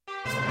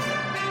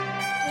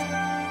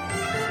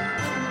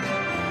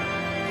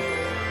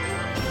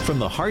From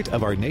the heart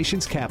of our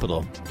nation's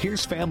capital,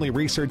 here's Family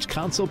Research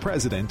Council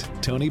President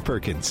Tony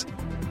Perkins.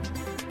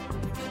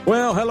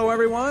 Well, hello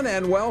everyone,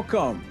 and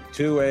welcome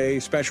to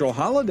a special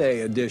holiday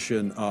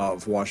edition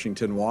of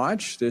Washington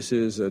Watch. This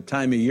is a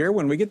time of year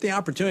when we get the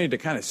opportunity to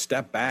kind of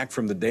step back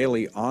from the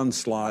daily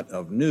onslaught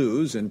of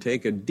news and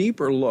take a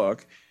deeper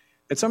look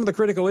at some of the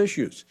critical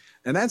issues.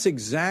 And that's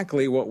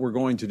exactly what we're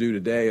going to do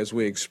today as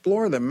we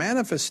explore the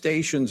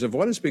manifestations of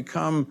what has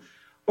become,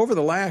 over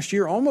the last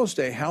year, almost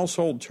a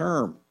household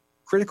term: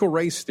 critical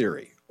race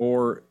theory,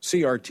 or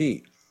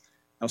CRT.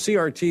 Now,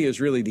 CRT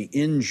is really the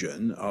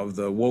engine of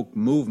the woke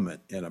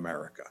movement in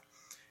America.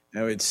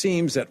 Now, it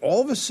seems that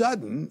all of a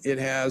sudden it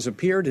has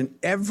appeared in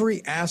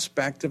every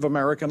aspect of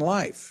American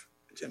life.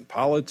 It's in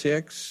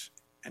politics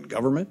and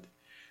government.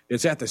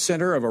 It's at the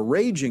center of a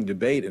raging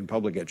debate in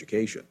public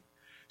education.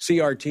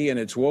 CRT and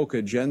its woke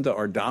agenda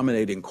are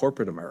dominating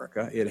corporate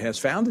America. It has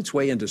found its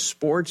way into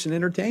sports and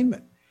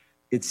entertainment.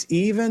 It's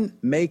even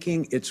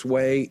making its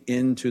way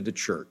into the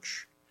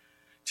church.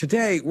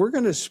 Today, we're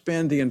going to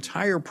spend the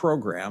entire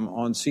program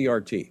on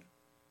CRT.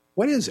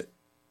 What is it?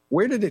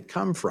 Where did it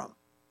come from?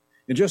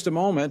 In just a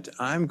moment,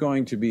 I'm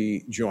going to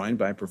be joined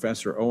by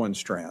Professor Owen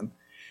Strachan,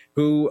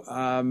 who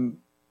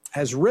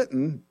has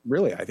written,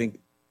 really, I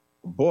think,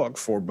 a book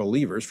for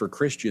believers, for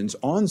Christians,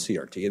 on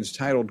CRT. It's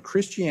titled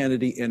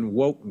Christianity and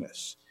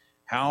Wokeness: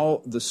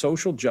 How the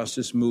Social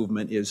Justice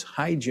Movement is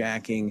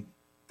Hijacking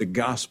the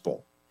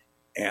Gospel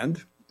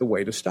and the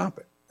Way to Stop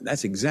It. And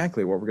that's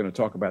exactly what we're going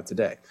to talk about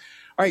today.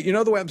 All right, you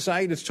know the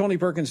website, it's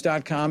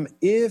tonyperkins.com.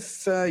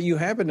 If you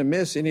happen to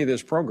miss any of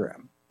this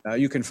program,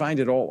 you can find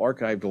it all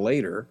archived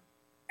later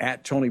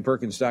at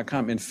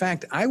tonyperkins.com. In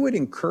fact, I would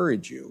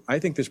encourage you, I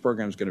think this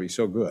program is going to be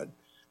so good,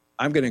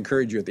 I'm going to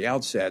encourage you at the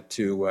outset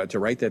to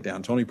write that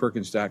down,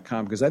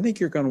 tonyperkins.com, because I think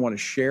you're going to want to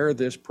share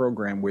this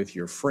program with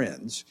your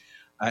friends.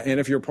 And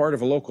if you're part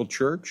of a local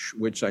church,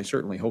 which I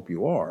certainly hope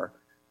you are,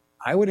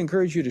 I would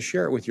encourage you to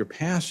share it with your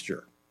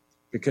pastor,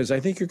 because I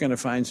think you're going to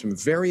find some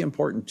very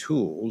important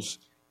tools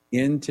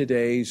in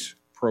today's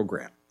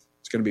program.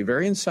 It's going to be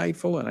very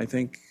insightful and I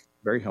think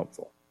very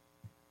helpful.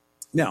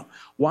 Now,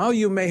 while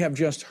you may have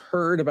just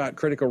heard about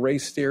critical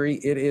race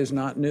theory, it is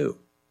not new.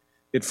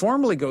 It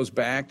formally goes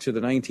back to the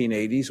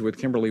 1980s with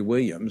Kimberly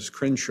Williams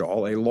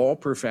Crenshaw, a law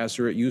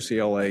professor at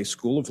UCLA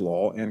School of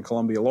Law and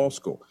Columbia Law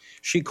School.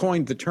 She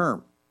coined the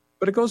term,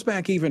 but it goes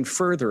back even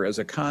further as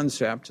a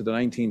concept to the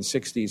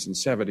 1960s and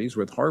 70s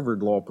with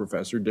Harvard law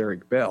professor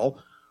Derek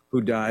Bell, who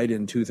died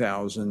in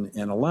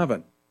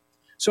 2011.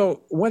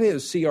 So what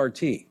is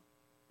CRT?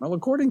 Well,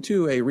 according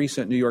to a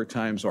recent New York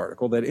Times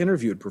article that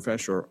interviewed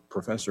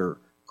Professor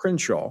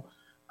Crenshaw,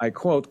 I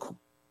quote,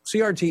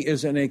 CRT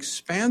is an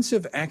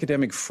expansive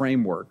academic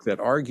framework that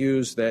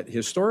argues that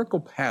historical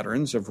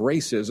patterns of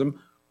racism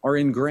are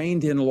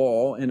ingrained in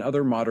law and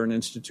other modern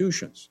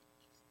institutions.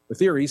 The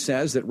theory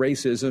says that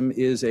racism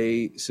is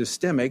a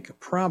systemic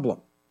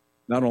problem,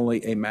 not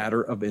only a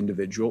matter of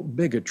individual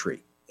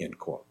bigotry, end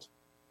quote.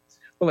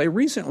 Well, a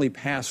recently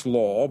passed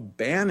law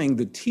banning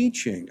the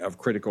teaching of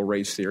critical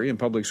race theory in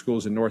public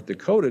schools in North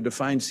Dakota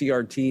defined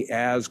CRT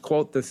as,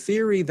 quote, the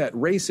theory that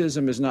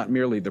racism is not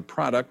merely the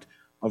product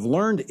of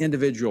learned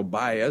individual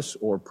bias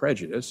or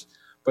prejudice,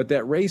 but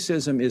that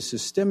racism is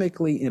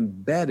systemically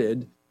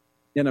embedded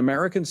in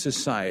American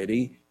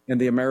society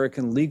and the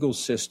American legal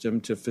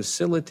system to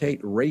facilitate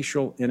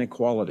racial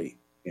inequality,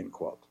 end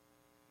quote.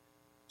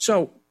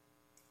 So,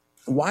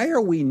 why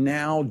are we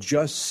now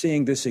just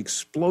seeing this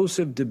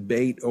explosive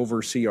debate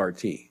over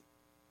CRT?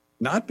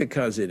 Not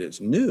because it is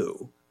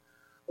new,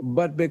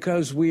 but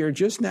because we are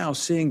just now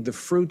seeing the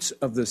fruits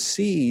of the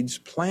seeds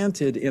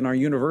planted in our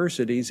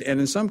universities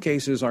and in some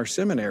cases our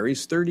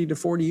seminaries 30 to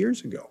 40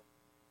 years ago.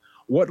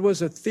 What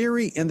was a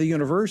theory in the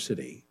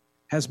university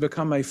has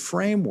become a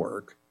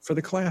framework for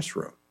the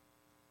classroom.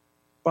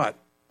 But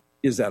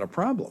is that a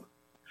problem?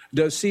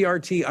 Does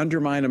CRT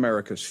undermine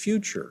America's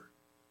future,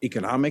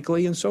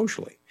 economically and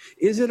socially?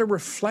 Is it a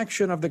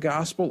reflection of the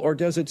gospel, or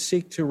does it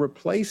seek to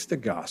replace the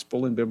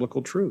gospel in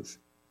biblical truth?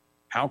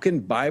 How can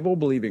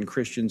Bible-believing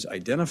Christians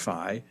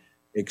identify,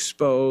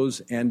 expose,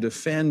 and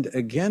defend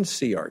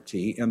against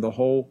CRT and the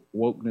whole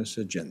wokeness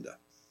agenda?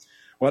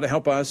 Well, to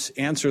help us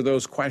answer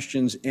those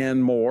questions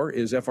and more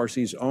is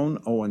FRC's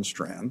own Owen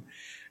Strachan.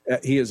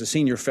 He is a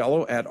senior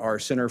fellow at our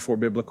Center for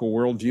Biblical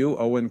Worldview.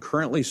 Owen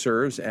currently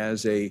serves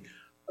as a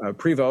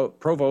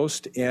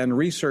provost and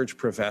research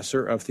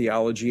professor of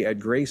theology at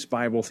Grace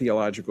Bible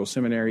Theological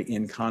Seminary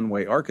in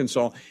Conway,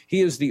 Arkansas.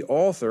 He is the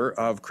author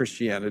of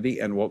Christianity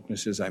and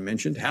Wokeness, as I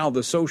mentioned, How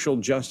the Social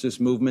Justice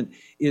Movement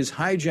is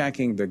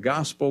Hijacking the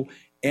Gospel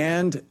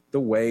and the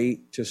Way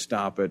to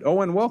Stop It.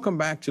 Owen, welcome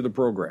back to the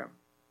program.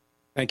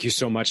 Thank you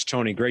so much,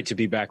 Tony. Great to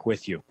be back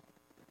with you.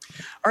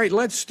 All right,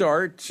 let's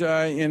start.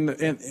 I kind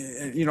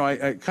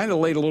of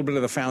laid a little bit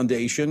of the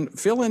foundation.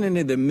 Fill in any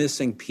of the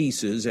missing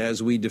pieces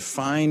as we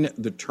define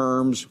the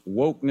terms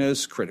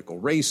wokeness, critical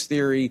race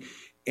theory,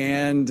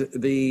 and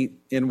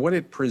what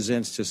it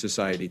presents to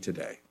society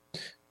today.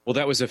 Well,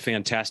 that was a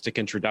fantastic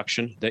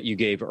introduction that you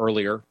gave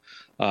earlier,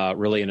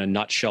 really in a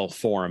nutshell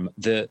form.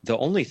 The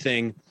only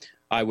thing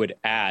I would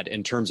add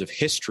in terms of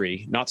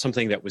history, not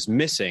something that was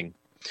missing,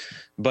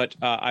 but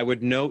I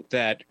would note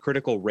that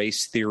critical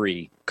race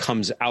theory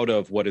comes out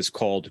of what is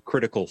called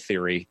critical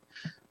theory,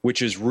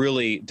 which is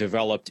really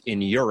developed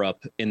in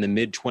Europe in the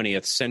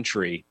mid-20th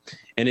century,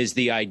 and is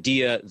the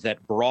idea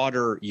that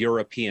broader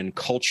European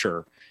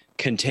culture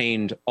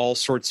contained all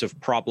sorts of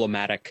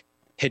problematic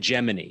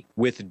hegemony,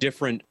 with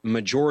different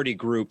majority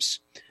groups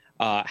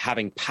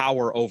having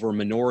power over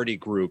minority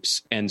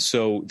groups, and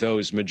so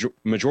those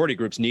majority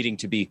groups needing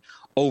to be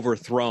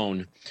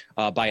overthrown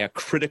by a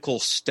critical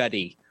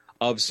study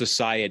of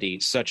society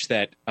such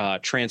that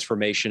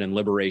transformation and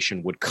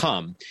liberation would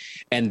come.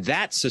 And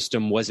that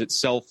system was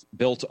itself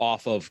built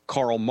off of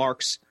Karl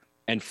Marx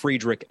and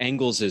Friedrich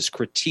Engels's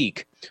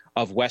critique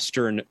of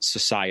Western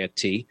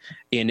society.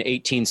 In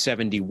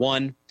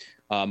 1871,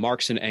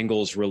 Marx and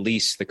Engels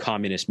released the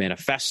Communist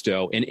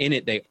Manifesto, and in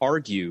it they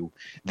argue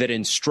that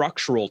in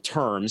structural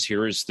terms,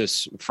 here is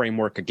this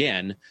framework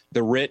again,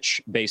 the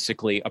rich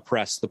basically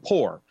oppress the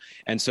poor.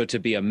 And so to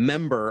be a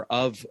member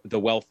of the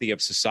wealthy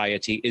of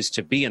society is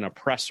to be an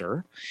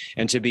oppressor,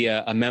 and to be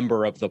a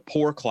member of the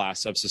poor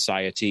class of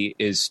society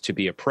is to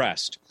be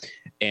oppressed.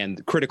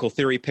 And critical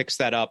theory picks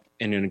that up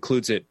and it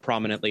includes it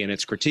prominently in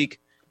its critique.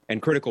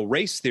 And critical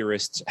race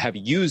theorists have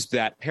used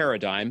that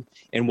paradigm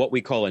in what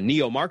we call a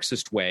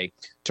neo-Marxist way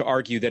to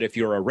argue that if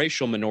you're a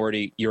racial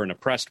minority, you're an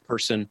oppressed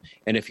person,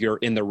 and if you're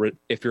in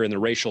the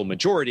racial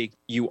majority,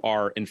 you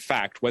are, in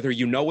fact, whether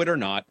you know it or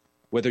not,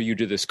 whether you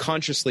do this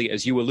consciously,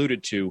 as you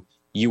alluded to,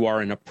 you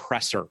are an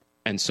oppressor.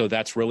 And so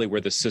that's really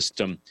where the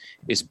system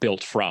is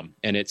built from,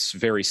 and it's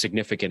very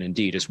significant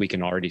indeed, as we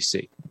can already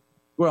see.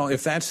 Well,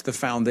 if that's the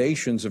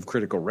foundations of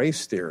critical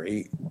race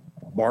theory,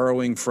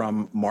 borrowing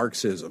from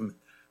Marxism,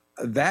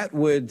 that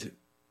would,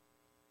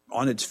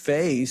 on its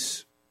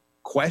face,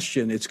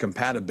 question its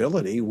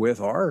compatibility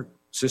with our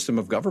system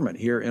of government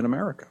here in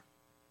America.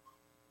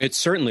 It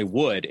certainly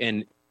would,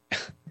 and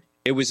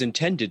it was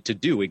intended to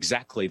do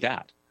exactly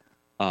that.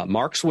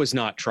 Marx was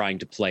not trying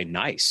to play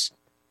nice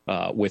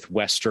with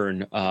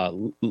Western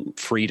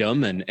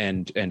freedom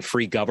and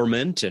free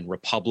government and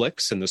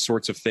republics and the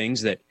sorts of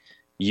things that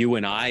you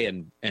and I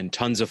and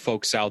tons of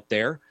folks out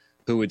there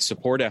who would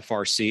support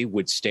FRC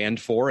would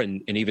stand for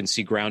and even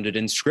see grounded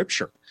in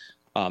Scripture.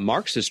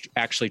 Marx is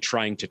actually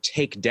trying to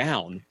take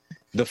down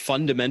the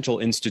fundamental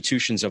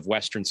institutions of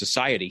Western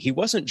society. He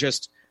wasn't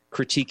just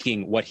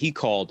critiquing what he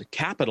called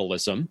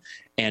capitalism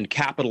and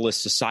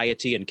capitalist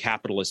society and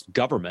capitalist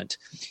government.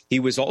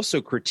 He was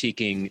also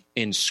critiquing,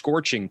 in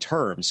scorching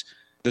terms,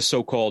 the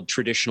so-called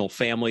traditional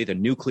family, the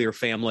nuclear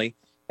family,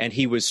 and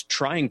he was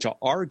trying to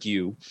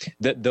argue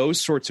that those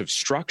sorts of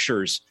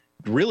structures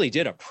really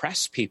did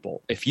oppress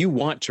people. If you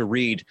want to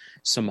read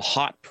some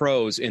hot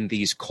prose in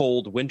these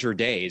cold winter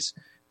days,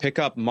 pick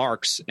up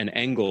Marx and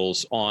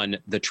Engels on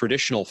the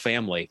traditional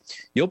family.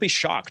 You'll be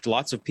shocked.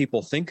 Lots of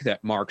people think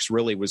that Marx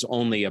really was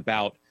only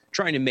about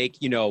trying to make,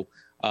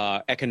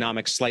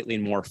 economics slightly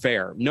more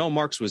fair. No,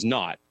 Marx was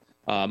not.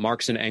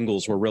 Marx and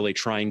Engels were really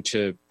trying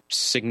to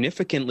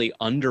significantly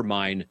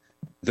undermine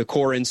the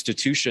core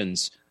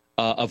institutions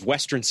of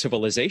Western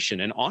civilization.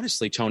 And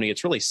honestly, Tony,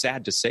 it's really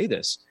sad to say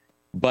this,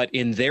 but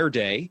in their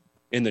day,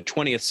 in the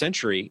 20th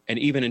century, and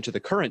even into the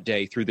current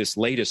day through this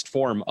latest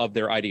form of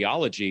their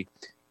ideology,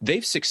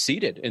 they've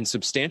succeeded in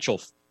substantial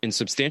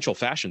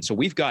fashion. So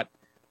we've got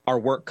our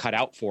work cut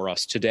out for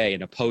us today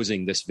in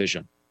opposing this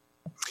vision.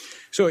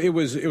 So it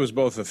was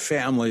both a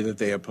family that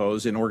they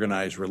opposed and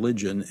organized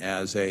religion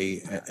as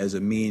a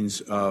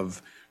means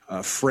of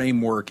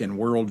framework and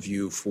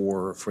worldview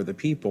for the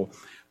people.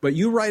 But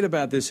you write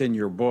about this in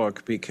your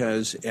book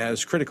because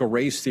as critical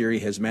race theory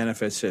has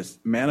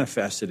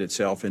manifested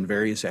itself in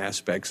various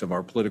aspects of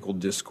our political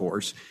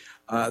discourse,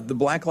 the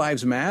Black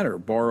Lives Matter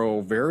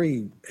borrow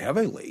very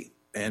heavily.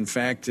 In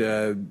fact,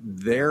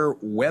 their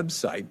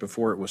website,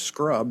 before it was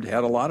scrubbed,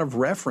 had a lot of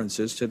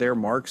references to their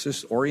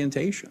Marxist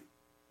orientation.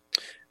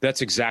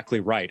 That's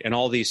exactly right. And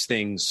all these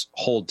things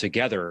hold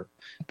together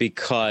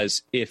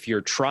because if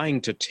you're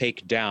trying to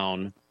take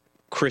down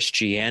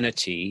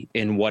Christianity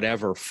in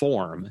whatever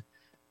form,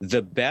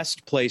 the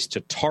best place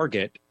to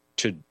target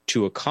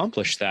to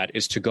accomplish that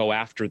is to go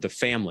after the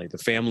family. The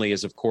family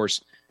is, of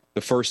course,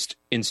 the first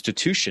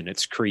institution.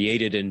 It's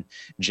created in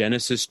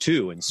Genesis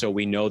 2. And so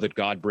we know that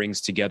God brings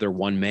together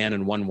one man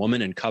and one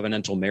woman in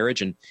covenantal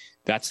marriage, and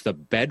that's the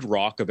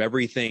bedrock of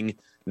everything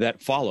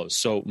that follows.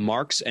 So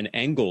Marx and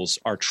Engels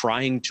are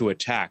trying to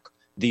attack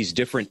these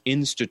different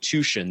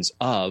institutions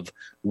of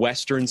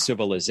Western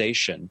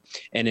civilization.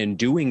 And in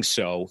doing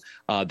so,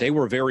 they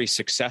were very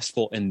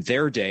successful in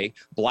their day.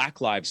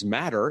 Black Lives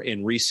Matter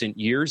in recent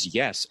years,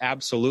 yes,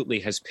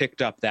 absolutely has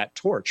picked up that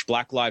torch.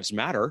 Black Lives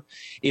Matter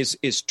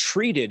is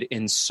treated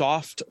in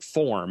soft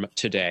form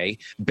today,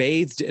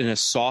 bathed in a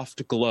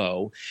soft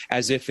glow,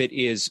 as if it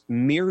is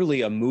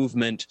merely a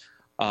movement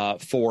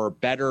for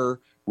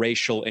better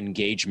racial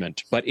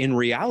engagement. But in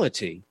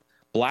reality,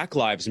 Black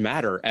Lives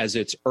Matter, as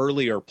its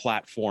earlier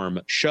platform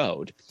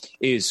showed,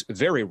 is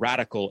very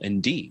radical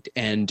indeed.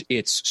 And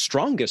its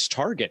strongest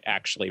target,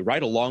 actually,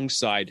 right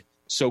alongside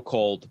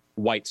so-called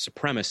white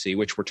supremacy,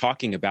 which we're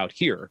talking about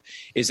here,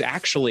 is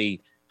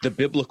actually the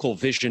biblical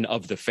vision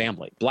of the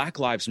family. Black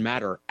Lives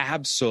Matter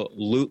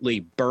absolutely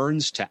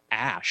burns to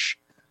ash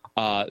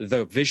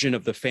the vision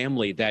of the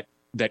family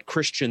that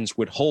Christians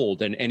would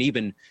hold, and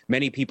even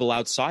many people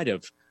outside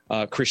of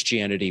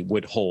Christianity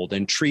would hold,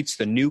 and treats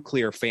the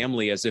nuclear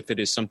family as if it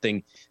is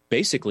something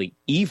basically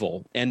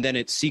evil, and then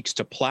it seeks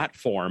to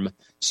platform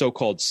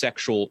so-called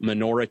sexual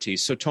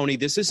minorities. So, Tony,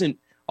 this isn't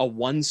a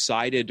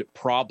one-sided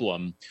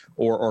problem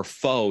or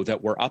foe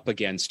that we're up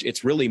against.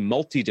 It's really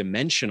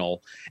multidimensional,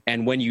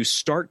 and when you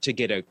start to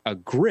get a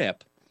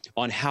grip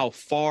on how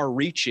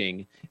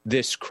far-reaching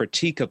this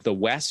critique of the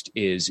West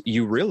is,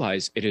 you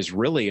realize it is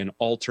really an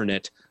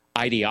alternate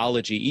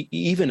ideology,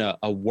 even a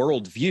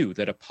worldview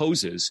that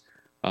opposes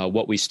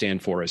what we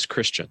stand for as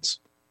Christians.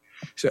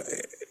 So,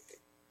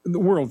 the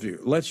worldview,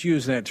 let's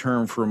use that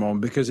term for a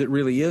moment, because it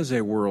really is a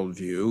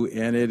worldview,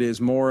 and it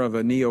is more of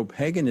a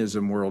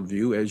neo-paganism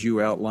worldview, as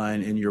you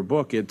outline in your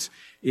book. It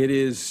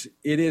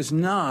is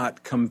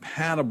not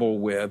compatible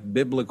with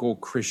biblical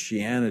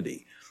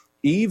Christianity,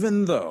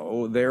 even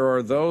though there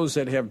are those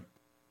that have,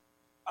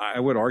 I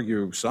would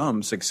argue,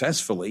 some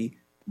successfully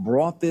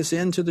brought this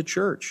into the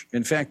church.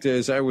 In fact,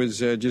 as I was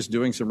just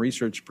doing some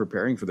research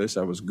preparing for this,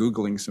 I was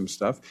Googling some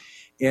stuff.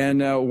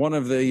 And one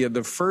of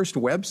the first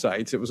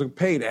websites, it was a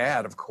paid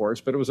ad, of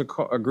course, but it was a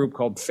group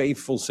called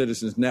Faithful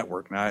Citizens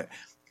Network. Now,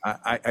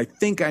 I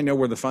think I know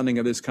where the funding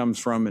of this comes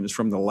from, and it's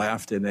from the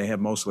left, and they have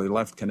mostly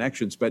left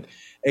connections, but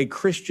a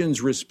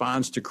Christian's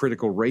response to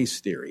critical race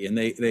theory. And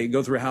they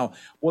go through how,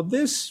 well,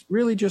 this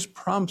really just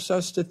prompts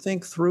us to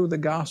think through the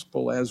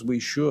gospel as we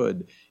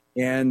should.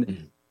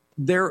 And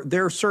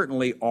there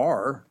certainly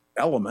are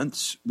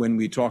elements when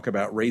we talk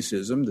about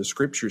racism. The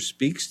scripture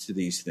speaks to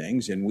these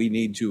things, and we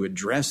need to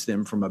address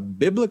them from a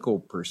biblical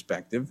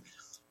perspective.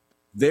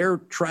 They're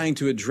trying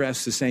to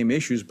address the same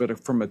issues,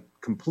 but from a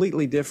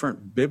completely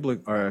different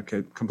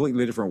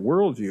completely different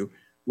worldview,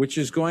 which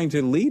is going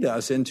to lead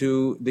us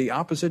into the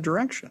opposite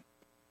direction.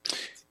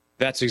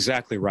 That's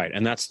exactly right.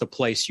 And that's the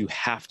place you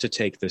have to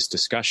take this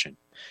discussion.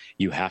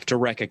 You have to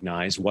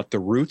recognize what the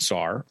roots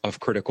are of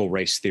critical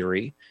race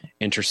theory,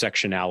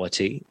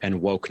 intersectionality,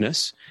 and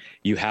wokeness.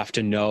 You have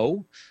to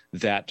know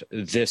that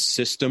this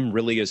system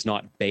really is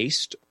not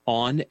based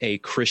on a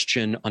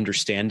Christian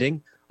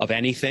understanding of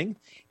anything.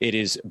 It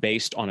is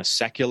based on a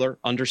secular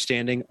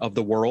understanding of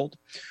the world.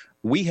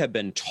 We have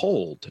been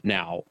told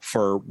now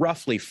for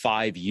roughly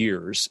 5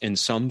 years in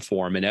some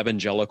form in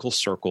evangelical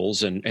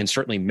circles, and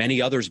certainly many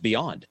others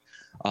beyond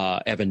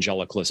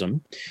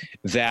evangelicalism,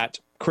 that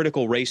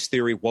critical race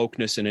theory,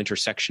 wokeness, and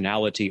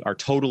intersectionality are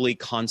totally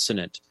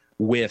consonant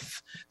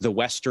with the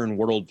Western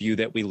worldview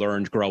that we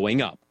learned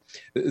growing up.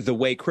 The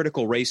way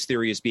critical race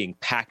theory is being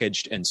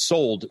packaged and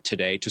sold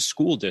today to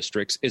school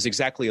districts is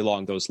exactly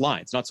along those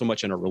lines, not so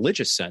much in a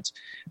religious sense,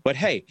 but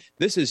hey,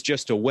 this is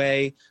just a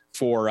way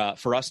for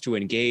us to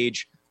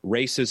engage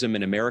racism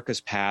in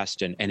America's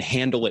past and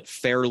handle it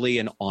fairly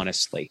and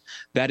honestly.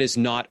 That is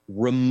not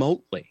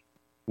remotely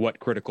what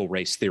critical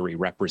race theory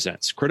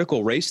represents.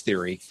 Critical race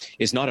theory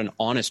is not an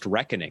honest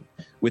reckoning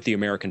with the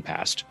American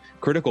past.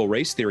 Critical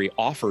race theory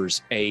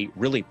offers a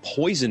really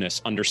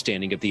poisonous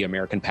understanding of the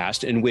American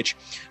past in which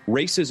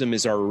racism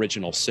is our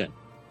original sin.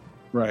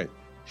 Right.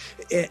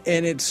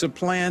 And it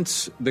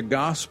supplants the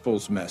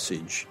gospel's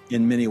message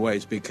in many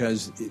ways,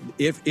 because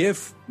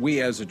if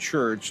we as a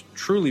church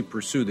truly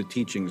pursue the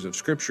teachings of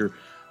Scripture,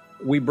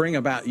 we bring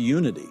about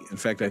unity. In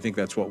fact, I think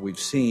that's what we've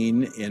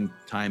seen in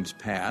times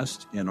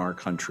past in our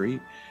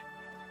country.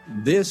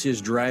 This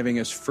is driving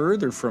us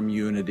further from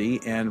unity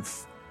and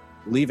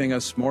leaving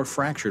us more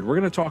fractured. We're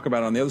going to talk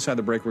about, on the other side of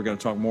the break, we're going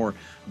to talk more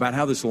about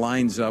how this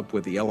lines up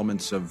with the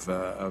elements of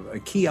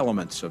key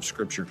elements of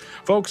Scripture.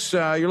 Folks,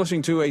 you're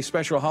listening to a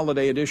special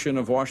holiday edition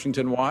of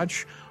Washington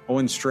Watch.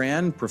 Owen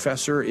Strachan,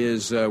 professor,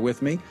 is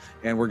with me,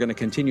 and we're going to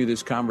continue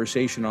this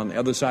conversation on the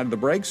other side of the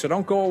break. So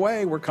don't go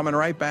away. We're coming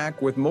right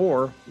back with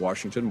more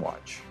Washington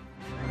Watch.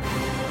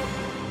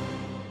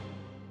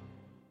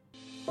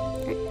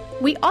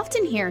 We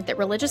often hear that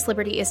religious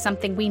liberty is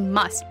something we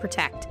must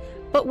protect.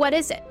 But what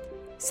is it?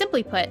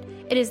 Simply put,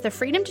 it is the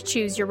freedom to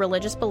choose your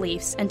religious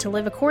beliefs and to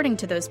live according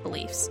to those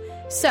beliefs.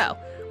 So,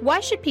 why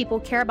should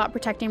people care about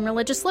protecting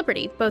religious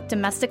liberty, both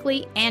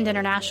domestically and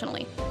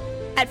internationally?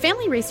 At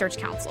Family Research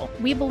Council,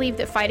 we believe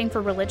that fighting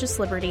for religious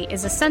liberty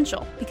is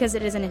essential because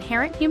it is an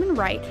inherent human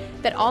right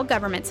that all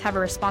governments have a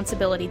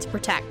responsibility to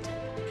protect.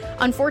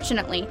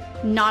 Unfortunately,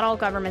 not all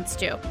governments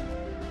do.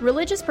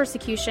 Religious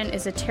persecution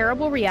is a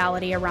terrible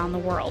reality around the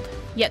world,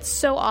 yet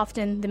so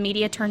often the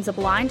media turns a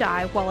blind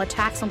eye while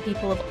attacks on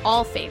people of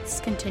all faiths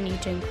continue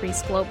to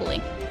increase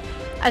globally.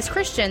 As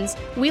Christians,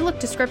 we look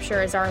to Scripture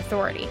as our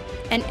authority,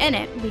 and in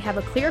it we have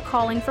a clear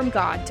calling from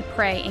God to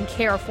pray and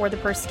care for the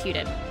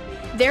persecuted.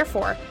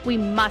 Therefore, we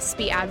must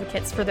be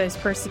advocates for those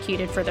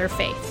persecuted for their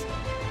faith.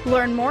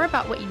 Learn more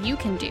about what you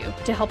can do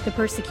to help the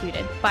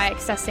persecuted by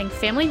accessing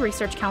Family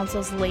Research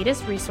Council's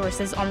latest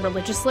resources on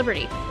religious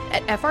liberty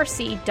at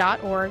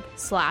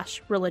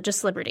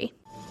frc.org/religious liberty.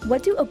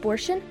 What do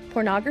abortion,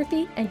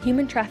 pornography, and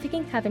human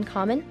trafficking have in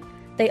common?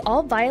 They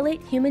all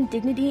violate human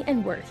dignity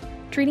and worth,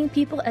 treating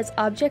people as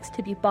objects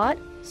to be bought,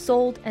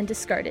 sold, and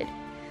discarded.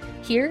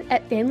 Here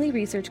at Family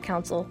Research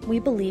Council, we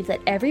believe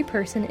that every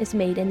person is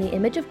made in the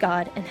image of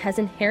God and has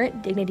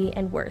inherent dignity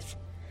and worth.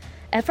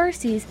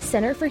 FRC's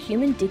Center for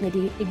Human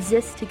Dignity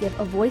exists to give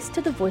a voice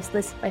to the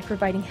voiceless by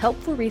providing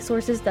helpful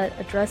resources that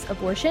address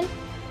abortion,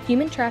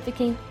 human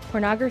trafficking,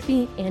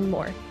 pornography, and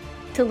more.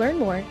 To learn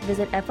more,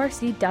 visit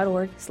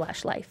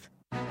frc.org/life.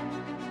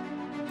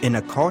 In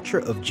a culture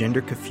of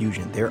gender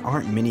confusion, there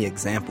aren't many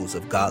examples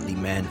of godly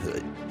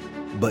manhood,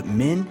 but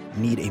men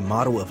need a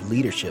model of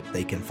leadership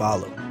they can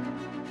follow.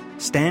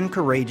 Stand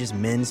Courageous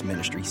Men's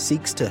Ministry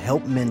seeks to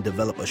help men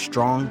develop a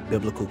strong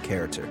biblical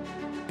character,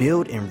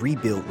 build and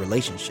rebuild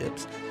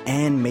relationships,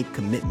 and make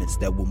commitments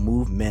that will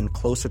move men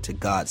closer to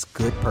God's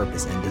good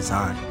purpose and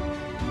design.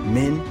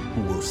 Men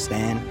who will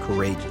stand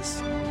courageous.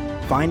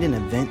 Find an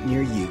event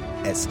near you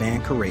at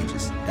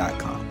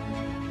standcourageous.com.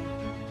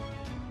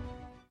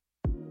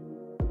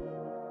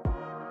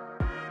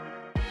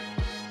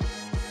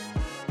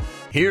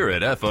 Here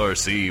at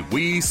FRC,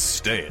 we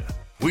stand.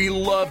 We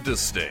love to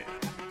stand.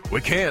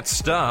 We can't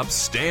stop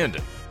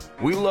standing.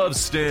 We love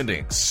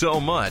standing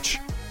so much,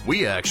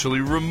 we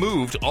actually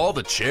removed all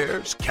the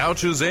chairs,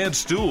 couches, and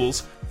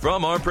stools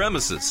from our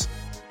premises.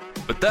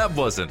 But that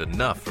wasn't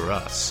enough for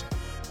us.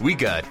 We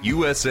got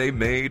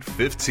USA-made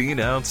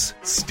 15-ounce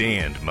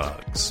stand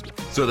mugs,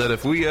 so that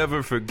if we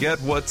ever forget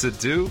what to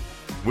do,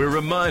 we're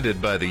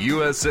reminded by the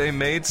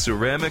USA-made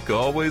ceramic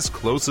always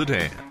close at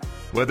hand.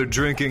 Whether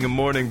drinking a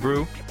morning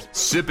brew,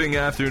 sipping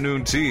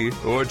afternoon tea,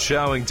 or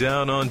chowing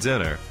down on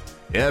dinner,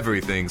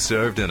 everything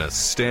served in a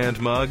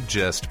stand mug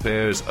just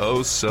pairs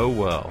oh so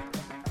well.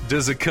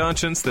 Does a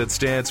conscience that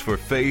stands for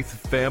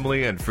faith,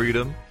 family, and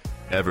freedom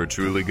ever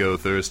truly go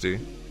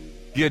thirsty?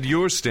 Get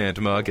your stand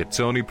mug at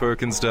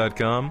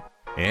TonyPerkins.com,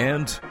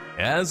 and,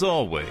 as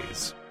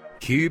always,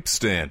 keep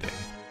standing.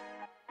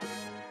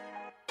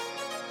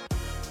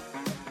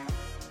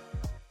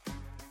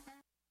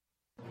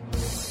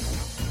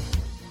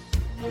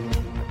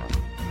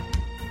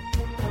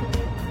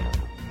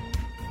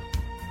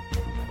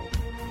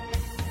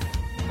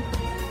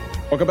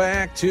 Welcome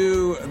back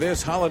to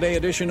this holiday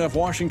edition of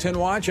Washington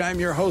Watch. I'm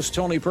your host,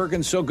 Tony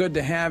Perkins. So good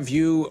to have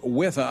you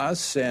with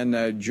us.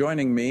 And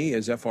joining me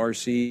is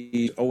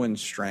FRC Owen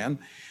Strachan.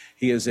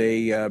 He is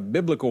a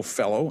biblical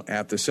fellow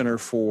at the Center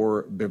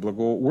for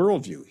Biblical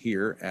Worldview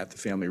here at the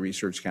Family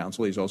Research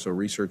Council. He's also a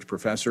research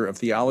professor of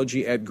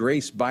theology at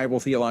Grace Bible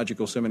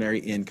Theological Seminary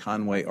in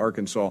Conway,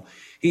 Arkansas.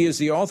 He is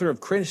the author of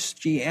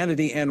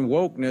Christianity and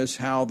Wokeness,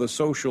 How the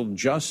Social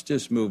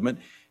Justice Movement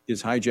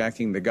is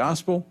Hijacking the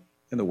Gospel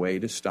and the Way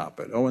to Stop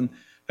It. Owen,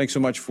 thanks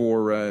so much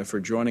for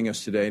joining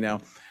us today.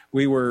 Now,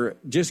 we were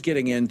just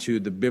getting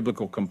into the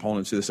biblical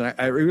components of this, and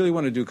I really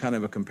want to do kind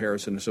of a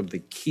comparison of some of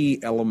the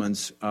key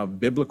elements of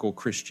biblical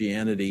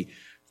Christianity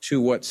to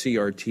what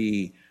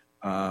CRT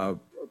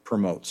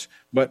promotes.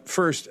 But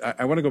first,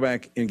 I want to go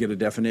back and get a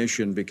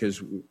definition,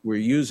 because we're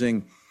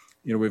using,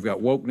 we've got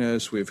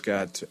wokeness, we've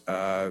got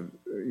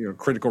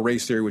critical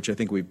race theory, which I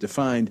think we've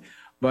defined,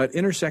 but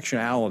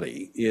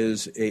intersectionality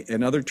is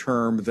another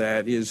term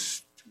that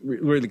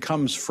really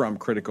comes from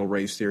critical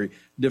race theory.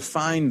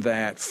 Define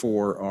that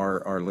for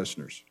our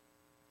listeners.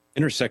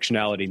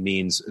 Intersectionality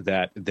means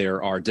that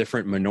there are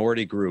different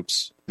minority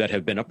groups that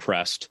have been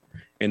oppressed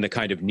in the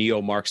kind of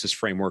neo-Marxist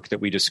framework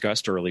that we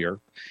discussed earlier,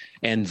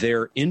 and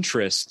their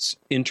interests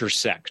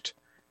intersect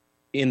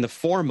in the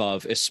form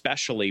of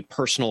especially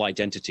personal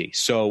identity.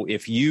 So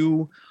if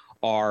you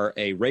are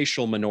a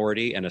racial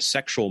minority and a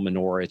sexual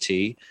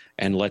minority,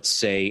 and let's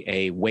say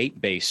a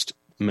weight-based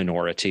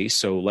minority,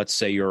 so let's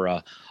say you're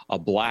a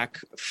black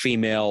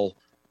female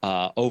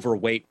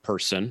overweight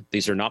person.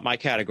 These are not my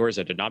categories.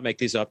 I did not make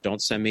these up.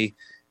 Don't send me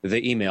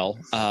the email.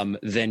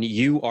 Then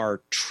you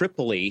are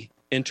triply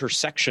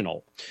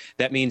intersectional.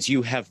 That means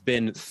you have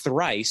been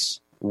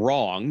thrice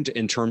wronged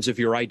in terms of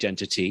your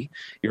identity.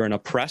 You're an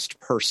oppressed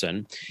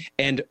person.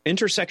 And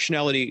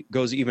intersectionality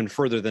goes even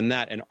further than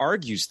that and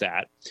argues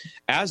that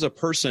as a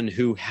person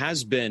who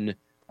has been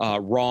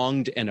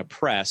wronged and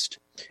oppressed,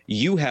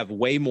 you have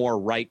way more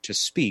right to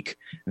speak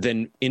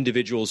than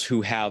individuals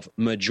who have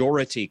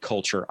majority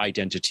culture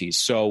identities.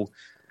 So,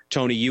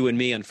 Tony, you and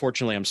me,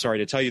 unfortunately, I'm sorry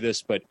to tell you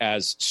this, but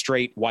as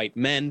straight white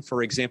men,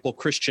 for example,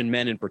 Christian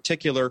men in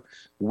particular,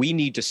 we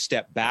need to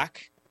step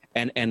back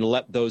and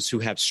let those who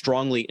have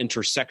strongly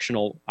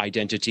intersectional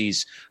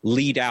identities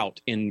lead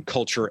out in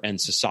culture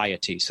and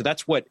society. So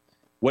that's what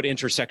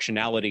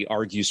intersectionality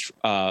argues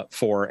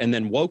for. And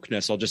then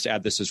wokeness, I'll just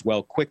add this as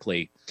well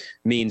quickly,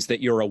 means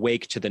that you're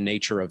awake to the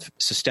nature of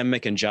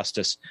systemic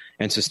injustice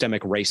and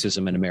systemic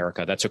racism in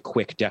America. That's a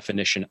quick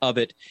definition of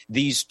it.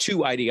 These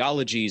two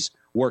ideologies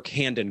work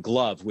hand in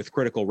glove with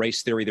critical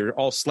race theory. They're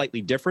all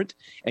slightly different,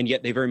 and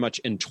yet they very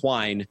much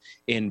entwine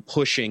in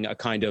pushing a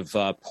kind of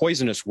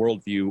poisonous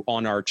worldview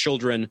on our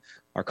children,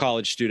 our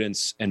college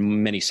students,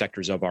 and many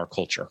sectors of our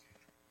culture.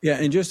 Yeah,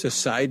 and just a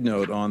side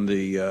note on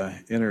the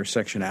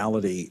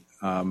intersectionality,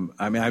 I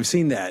mean, I've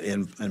seen that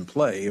in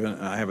play. Even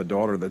I have a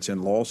daughter that's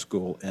in law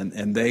school,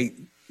 and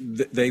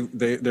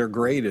they're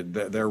graded,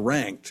 they're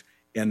ranked,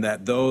 in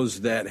that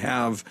those that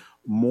have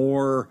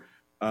more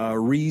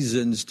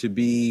reasons to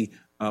be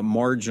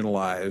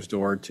marginalized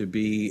or to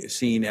be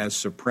seen as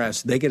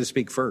suppressed, they get to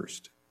speak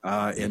first.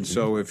 And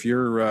so if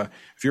you're a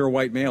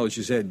white male, as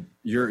you said,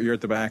 you're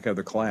at the back of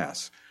the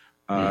class.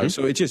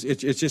 So it's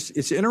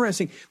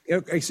interesting.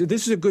 Okay, so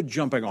this is a good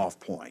jumping off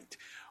point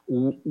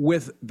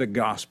with the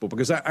gospel,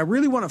 because I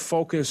really want to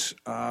focus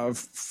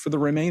for the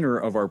remainder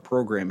of our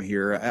program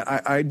here.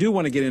 I do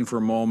want to get in for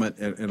a moment,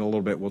 and in a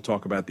little bit we'll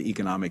talk about the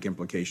economic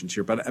implications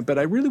here, but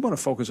I really want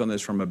to focus on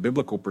this from a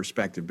biblical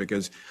perspective,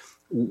 because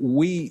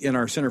we, in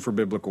our Center for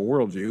Biblical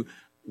Worldview,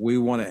 we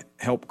want to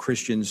help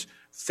Christians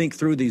think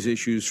through these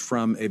issues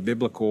from a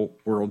biblical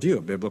worldview,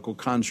 a biblical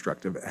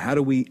construct of how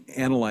do we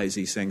analyze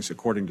these things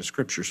according to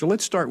Scripture. So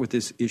let's start with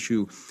this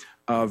issue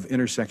of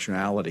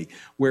intersectionality,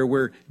 where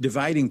we're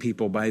dividing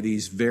people by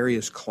these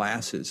various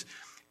classes.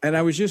 And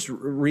I was just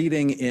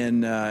reading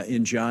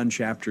in John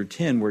chapter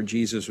 10, where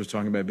Jesus was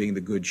talking about being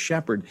the good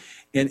shepherd.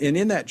 And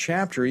in that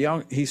chapter,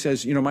 he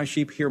says, my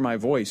sheep hear my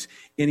voice.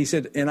 And he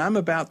said, and I'm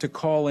about to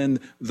call in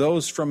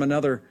those from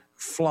another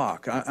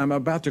flock. I'm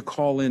about to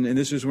call in, and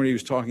this is when he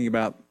was talking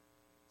about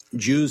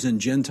Jews and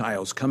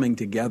Gentiles coming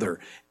together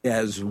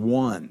as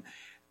one.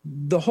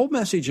 The whole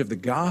message of the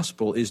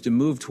gospel is to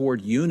move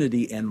toward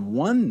unity and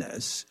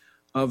oneness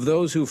of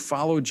those who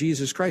follow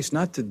Jesus Christ,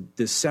 not to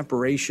the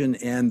separation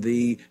and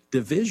the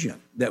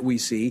division that we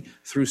see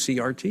through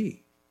CRT.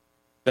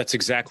 That's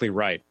exactly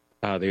right.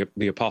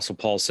 The Apostle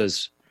Paul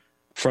says,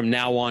 from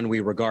now on,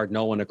 we regard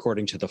no one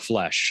according to the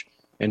flesh,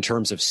 in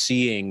terms of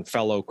seeing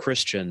fellow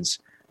Christians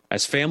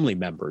as family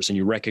members. And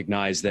you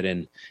recognize that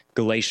in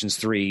Galatians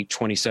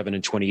 3:27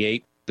 and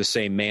 28, the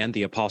same man,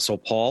 the Apostle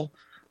Paul,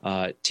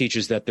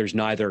 teaches that there's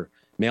neither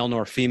male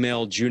nor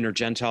female, Jew nor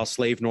Gentile,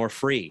 slave nor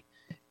free.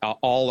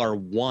 All are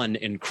one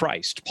in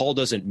Christ. Paul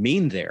doesn't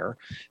mean there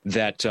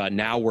that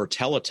now we're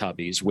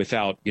Teletubbies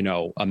without,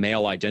 a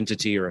male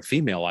identity or a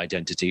female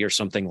identity or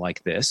something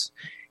like this.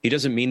 He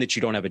doesn't mean that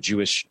you don't have a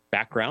Jewish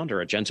background or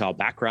a Gentile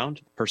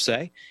background per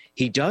se.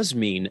 He does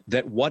mean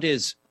that what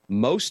is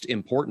most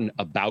important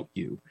about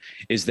you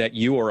is that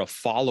you are a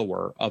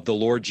follower of the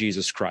Lord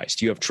Jesus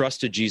Christ. You have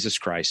trusted Jesus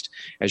Christ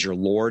as your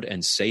Lord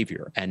and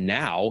Savior. And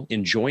now,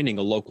 in joining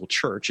a local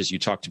church, as you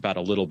talked about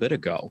a little bit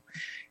ago,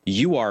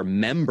 you are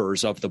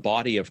members of the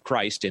body of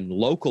Christ in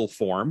local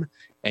form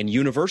and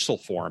universal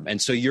form.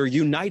 And so you're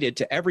united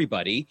to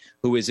everybody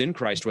who is in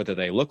Christ, whether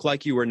they look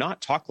like you or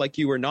not, talk like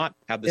you or not,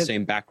 have the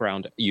same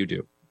background you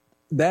do.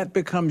 That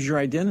becomes your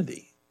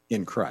identity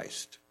in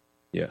Christ.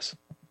 Yes.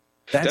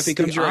 That's that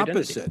becomes the your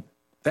opposite. Identity.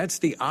 That's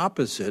the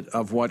opposite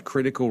of what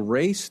critical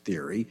race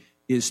theory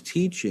is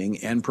teaching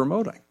and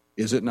promoting,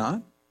 is it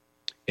not?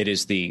 It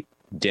is the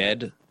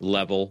dead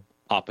level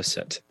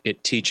opposite.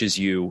 It teaches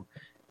you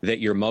that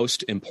your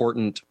most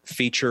important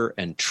feature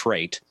and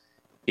trait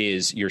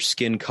is your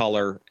skin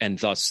color and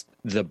thus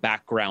the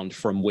background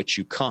from which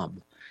you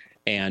come.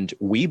 And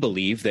we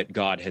believe that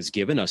God has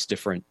given us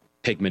different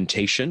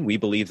pigmentation. We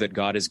believe that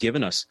God has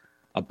given us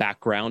a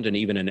background and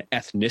even an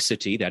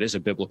ethnicity. That is a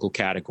biblical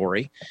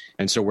category.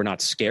 And so we're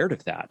not scared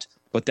of that.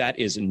 But that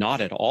is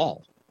not at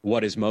all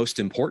what is most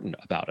important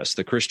about us.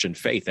 The Christian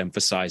faith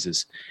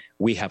emphasizes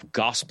we have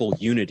gospel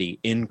unity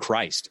in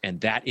Christ.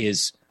 And that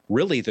is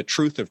really the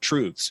truth of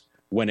truths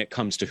when it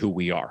comes to who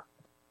we are.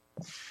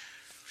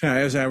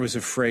 As I was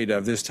afraid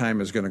of, this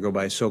time is going to go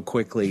by so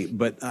quickly,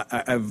 but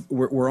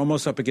we're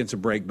almost up against a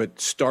break,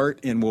 but start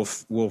and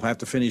we'll have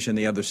to finish in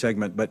the other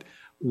segment. But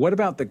what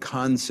about the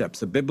concepts,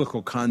 the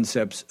biblical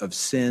concepts of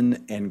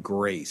sin and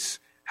grace?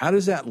 How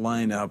does that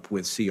line up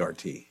with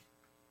CRT?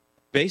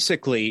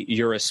 Basically,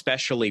 you're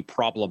especially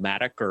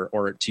problematic,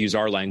 or to use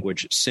our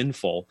language,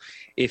 sinful,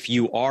 if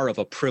you are of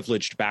a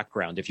privileged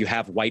background, if you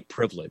have white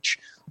privilege,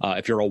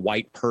 if you're a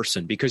white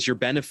person, because you're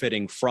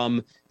benefiting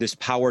from this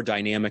power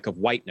dynamic of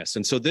whiteness.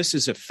 And so this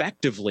is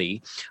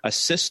effectively a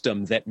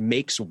system that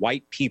makes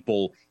white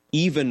people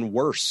even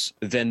worse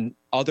than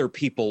other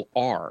people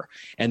are.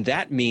 And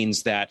that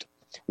means that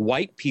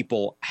white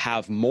people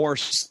have more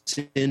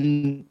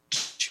sin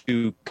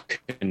to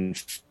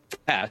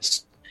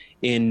confess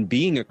in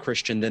being a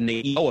Christian than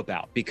they know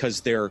about, because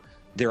they're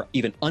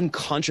even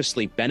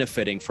unconsciously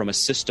benefiting from a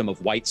system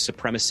of white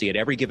supremacy at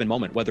every given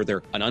moment, whether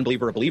they're an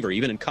unbeliever or a believer.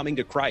 Even in coming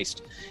to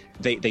Christ,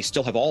 they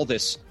still have all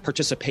this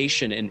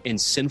participation in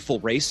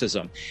sinful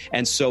racism.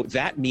 And so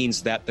that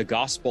means that the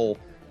gospel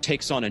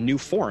takes on a new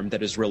form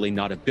that is really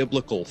not a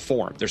biblical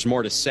form. There's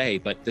more to say,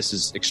 but this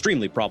is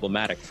extremely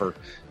problematic for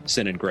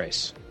sin and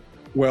grace.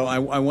 Well, I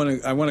want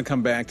to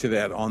come back to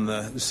that on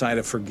the side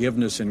of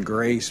forgiveness and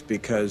grace,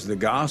 because the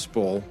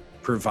gospel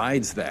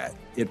provides that.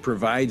 It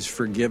provides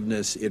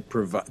forgiveness.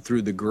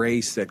 Through the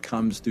grace that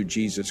comes through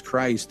Jesus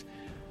Christ.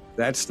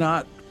 That's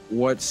not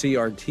what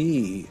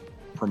CRT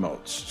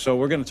promotes. So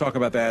we're going to talk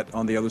about that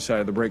on the other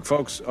side of the break.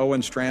 Folks,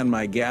 Owen Strachan,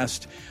 my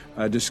guest,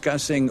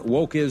 discussing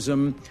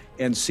wokeism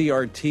and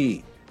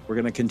CRT. We're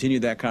going to continue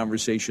that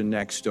conversation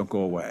next. Don't go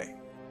away.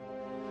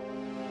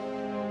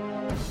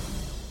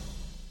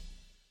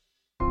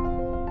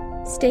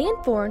 Stay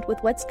informed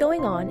with what's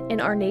going on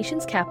in our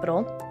nation's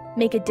capital,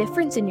 make a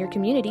difference in your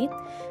community,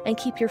 and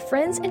keep your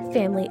friends and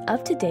family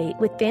up to date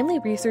with Family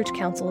Research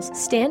Council's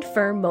Stand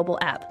Firm mobile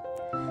app.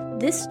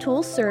 This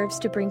tool serves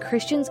to bring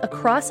Christians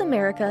across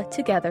America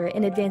together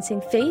in advancing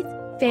faith,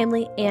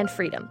 family, and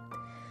freedom.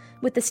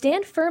 With the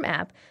Stand Firm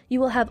app, you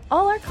will have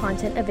all our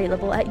content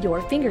available at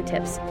your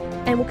fingertips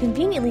and will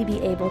conveniently be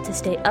able to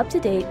stay up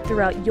to date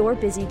throughout your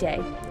busy day.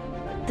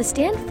 The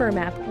Stand Firm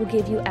app will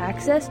give you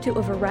access to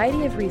a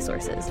variety of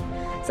resources,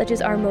 such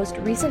as our most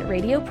recent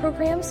radio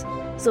programs,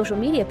 social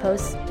media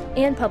posts,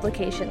 and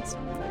publications.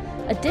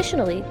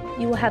 Additionally,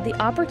 you will have the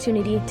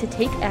opportunity to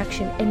take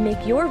action and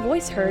make your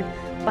voice heard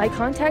by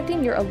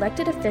contacting your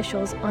elected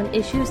officials on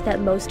issues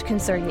that most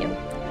concern you.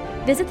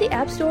 Visit the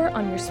App Store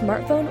on your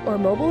smartphone or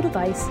mobile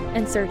device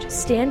and search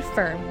Stand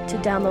Firm to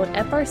download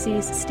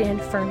FRC's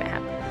Stand Firm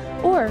app,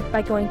 or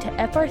by going to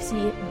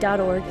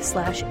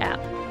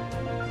frc.org/app.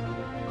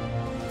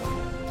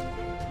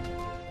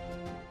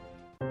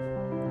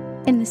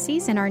 In the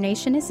season our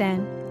nation is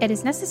in, it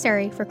is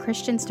necessary for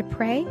Christians to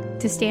pray,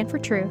 to stand for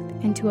truth,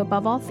 and to,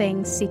 above all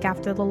things, seek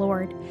after the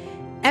Lord.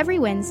 Every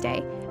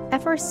Wednesday,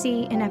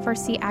 FRC and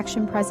FRC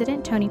Action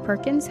President Tony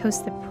Perkins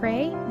hosts the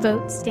Pray,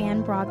 Vote,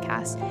 Stand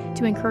broadcast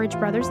to encourage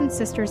brothers and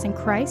sisters in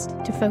Christ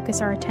to focus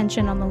our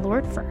attention on the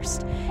Lord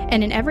first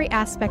and in every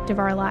aspect of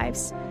our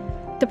lives.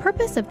 The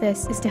purpose of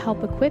this is to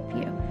help equip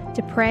you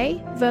to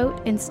pray,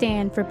 vote, and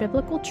stand for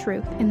biblical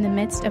truth in the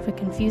midst of a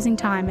confusing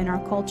time in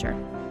our culture.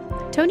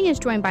 Tony is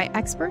joined by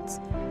experts,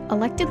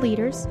 elected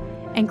leaders,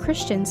 and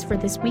Christians for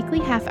this weekly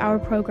half-hour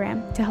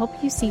program to help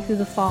you see through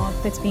the fog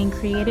that's being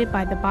created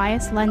by the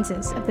biased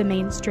lenses of the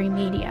mainstream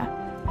media.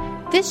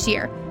 This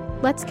year,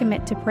 let's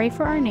commit to pray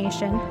for our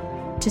nation,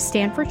 to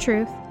stand for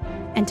truth,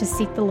 and to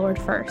seek the Lord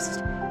first.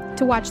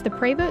 To watch the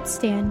Pray Vote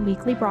Stand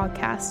weekly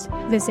broadcast,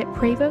 visit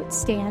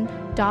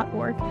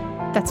prayvotestand.org.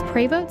 That's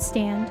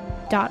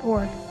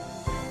prayvotestand.org.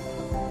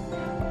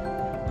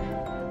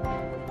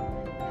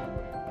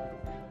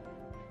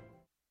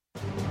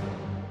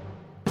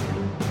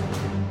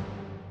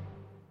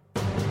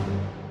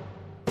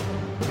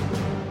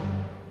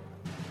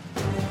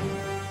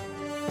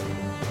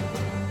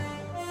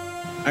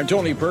 I'm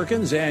Tony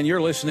Perkins, and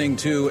you're listening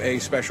to a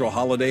special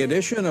holiday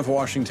edition of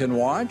Washington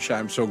Watch.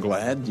 I'm so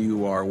glad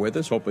you are with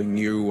us, hoping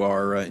you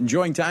are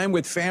enjoying time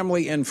with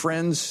family and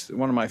friends,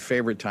 one of my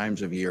favorite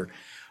times of year.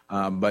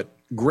 But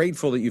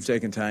grateful that you've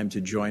taken time to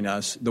join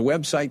us. The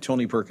website,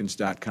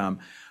 tonyperkins.com.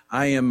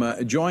 I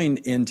am joined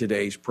in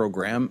today's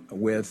program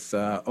with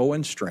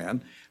Owen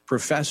Strachan,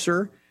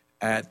 professor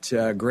at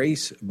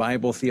Grace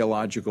Bible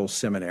Theological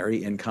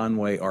Seminary in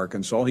Conway,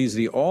 Arkansas. He's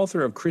the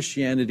author of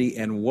Christianity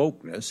and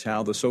Wokeness,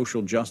 How the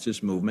Social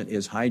Justice Movement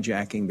is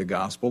Hijacking the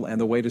Gospel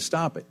and the Way to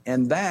Stop It.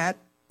 And that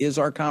is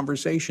our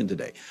conversation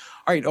today.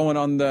 All right, Owen,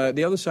 on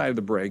the other side of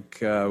the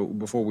break,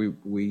 before we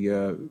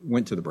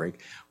went to the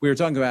break, we were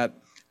talking about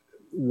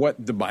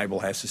what the Bible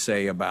has to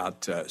say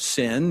about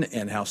sin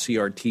and how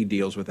CRT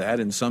deals with that.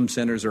 And some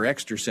sinners are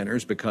extra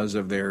sinners because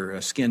of their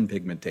skin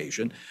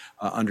pigmentation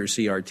under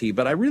CRT.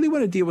 But I really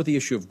want to deal with the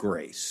issue of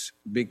grace,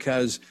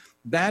 because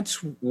that's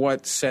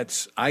what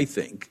sets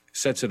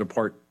it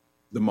apart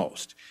the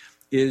most,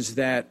 is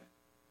that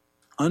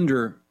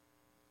under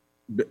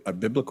a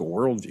biblical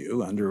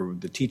worldview, under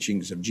the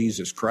teachings of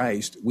Jesus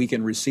Christ, we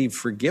can receive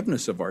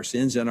forgiveness of our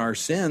sins, and our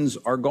sins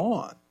are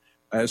gone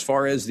as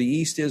far as the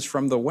east is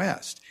from the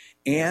west.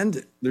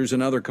 And there's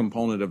another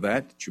component of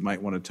that you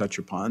might want to touch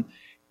upon,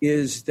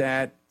 is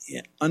that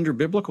under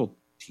biblical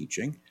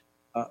teaching,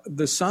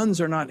 the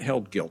sons are not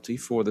held guilty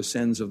for the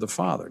sins of the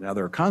father. Now,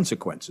 there are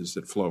consequences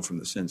that flow from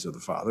the sins of the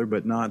father,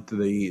 but not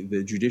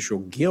the judicial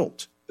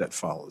guilt that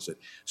follows it.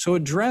 So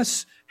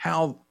address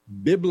how a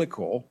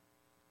biblical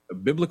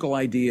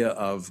idea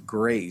of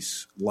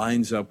grace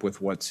lines up with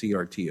what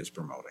CRT is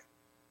promoting.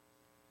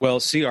 Well,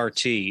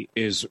 CRT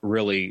is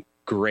really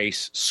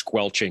grace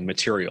squelching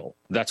material.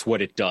 That's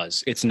what it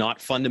does. It's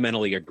not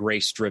fundamentally a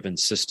grace-driven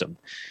system.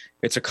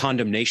 It's a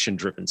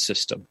condemnation-driven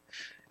system.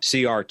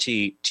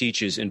 CRT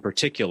teaches in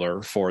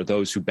particular for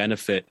those who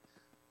benefit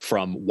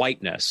from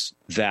whiteness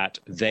that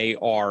they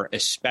are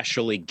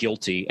especially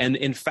guilty. And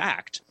in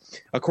fact,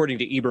 according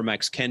to Ibram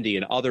X. Kendi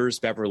and others,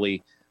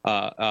 Beverly,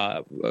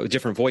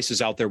 different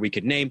voices out there we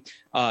could name,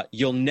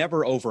 you'll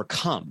never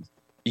overcome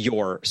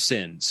your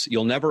sins.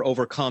 You'll never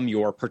overcome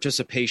your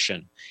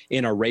participation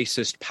in a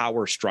racist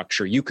power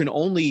structure. You can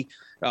only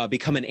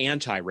become an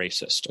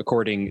anti-racist,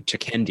 according to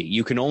Kendi.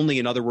 You can only,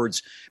 in other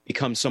words,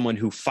 become someone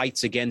who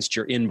fights against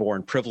your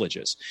inborn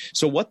privileges.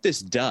 So what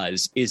this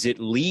does is it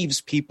leaves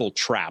people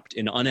trapped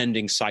in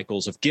unending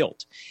cycles of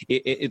guilt.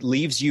 It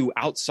leaves you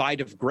outside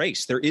of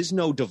grace. There is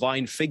no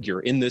divine figure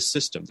in this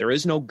system. There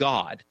is no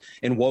God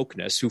in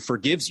wokeness who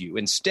forgives you.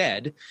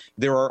 Instead,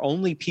 there are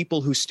only people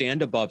who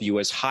stand above you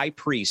as high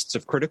priests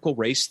of critical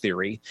race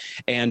theory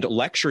and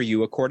lecture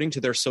you according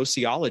to their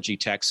sociology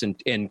texts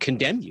and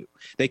condemn you.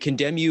 They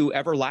condemn you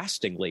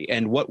everlastingly.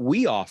 And what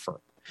we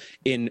offer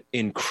in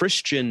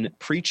Christian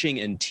preaching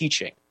and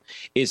teaching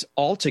is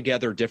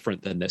altogether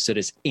different than this. It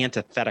is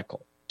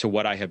antithetical to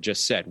what I have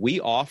just said. We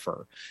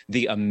offer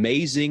the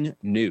amazing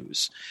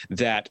news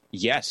that,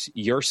 yes,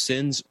 your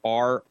sins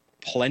are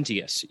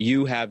plenteous.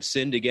 You have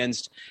sinned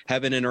against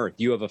heaven and earth.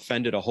 You have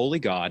offended a holy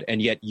God,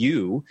 and yet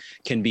you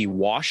can be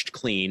washed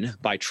clean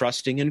by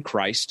trusting in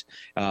Christ,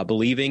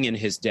 believing in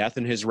his death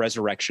and his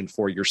resurrection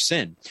for your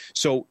sin.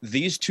 So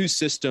these two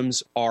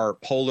systems are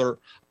polar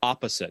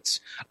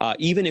opposites.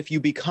 Even if you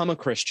become a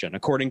Christian,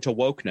 according to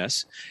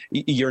wokeness,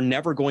 you're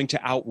never going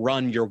to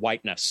outrun your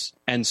whiteness.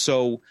 And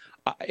so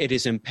it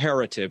is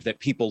imperative that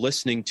people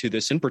listening to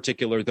this, in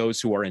particular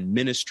those who are in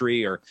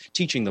ministry or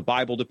teaching the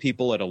Bible to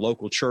people at a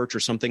local church or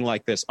something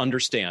like this,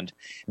 understand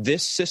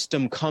this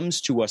system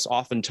comes to us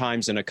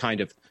oftentimes in a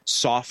kind of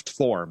soft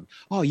form.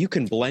 Oh, you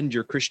can blend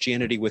your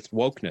Christianity with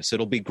wokeness.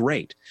 It'll be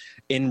great.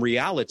 In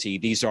reality,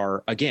 these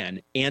are,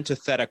 again,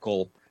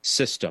 antithetical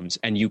systems,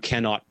 and you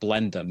cannot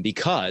blend them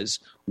because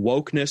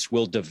wokeness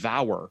will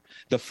devour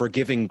the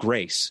forgiving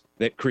grace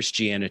that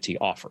Christianity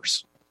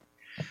offers.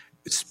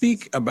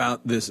 Speak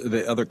about this,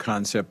 the other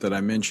concept that I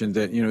mentioned,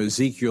 that,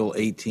 Ezekiel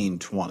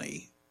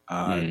 18:20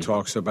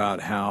 talks about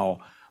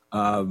how,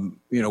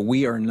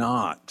 we are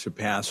not to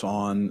pass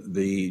on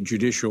the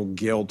judicial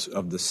guilt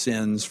of the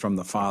sins from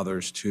the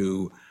fathers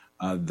to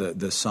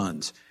the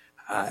sons.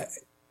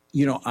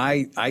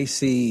 I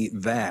see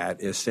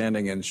that as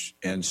standing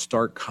in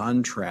stark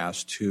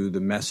contrast to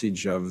the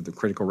message of the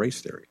critical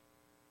race theory.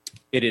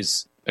 It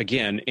is,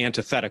 again,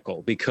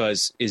 antithetical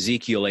because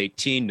Ezekiel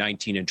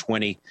 18:19 and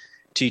 20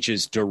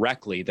 teaches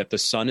directly that the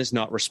son is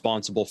not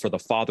responsible for the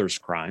father's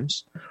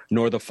crimes,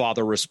 nor the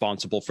father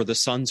responsible for the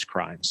son's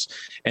crimes.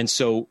 And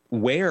so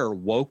where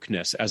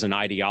wokeness as an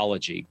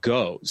ideology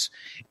goes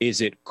is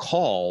it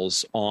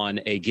calls on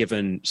a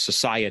given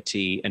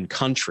society and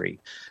country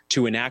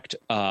to enact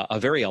a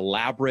very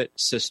elaborate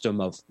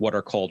system of what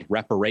are called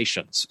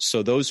reparations.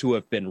 So those who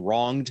have been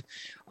wronged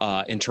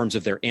in terms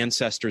of their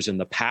ancestors in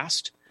the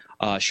past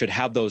should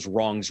have those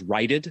wrongs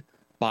righted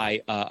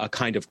by a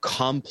kind of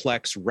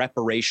complex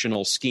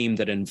reparational scheme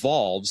that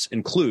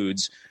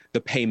includes the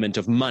payment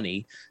of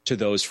money to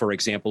those, for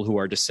example, who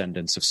are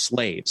descendants of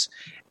slaves.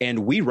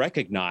 And we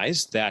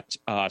recognize that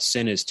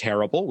sin is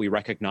terrible. We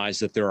recognize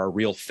that there are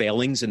real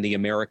failings in the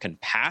American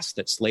past,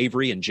 that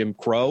slavery and Jim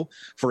Crow,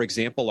 for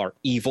example, are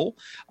evil.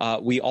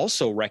 We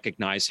also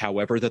recognize,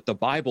 however, that the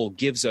Bible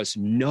gives us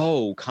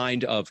no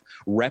kind of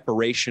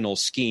reparational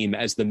scheme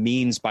as the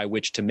means by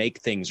which to make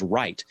things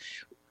right.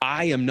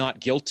 I am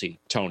not guilty,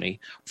 Tony,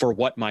 for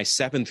what my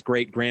seventh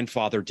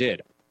great-grandfather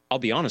did. I'll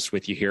be honest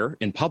with you here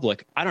in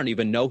public, I don't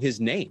even know his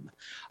name.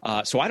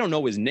 So I don't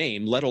know his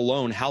name, let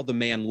alone how the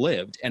man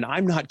lived, and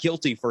I'm not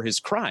guilty for his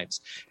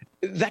crimes.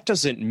 That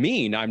doesn't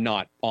mean I'm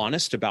not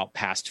honest about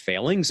past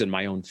failings in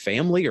my own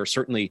family or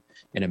certainly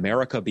in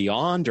America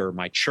beyond or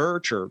my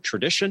church or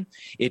tradition.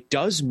 It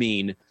does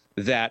mean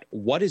that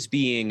what is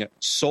being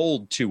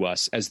sold to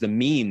us as the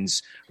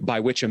means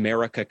by which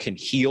America can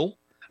heal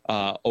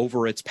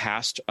over its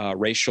past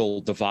racial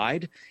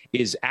divide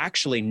is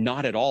actually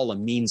not at all a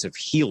means of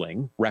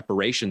healing,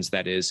 reparations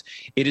that is.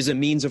 It is a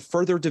means of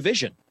further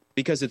division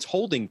because it's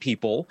holding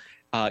people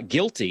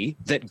guilty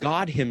that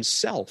God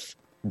himself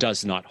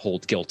does not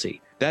hold guilty.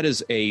 That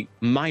is a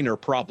minor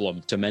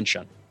problem to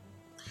mention.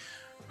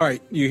 All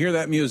right, you hear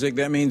that music.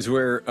 That means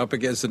we're up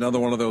against another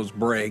one of those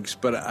breaks.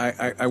 But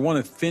I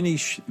want to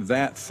finish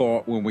that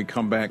thought when we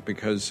come back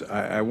because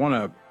I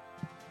want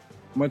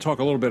to talk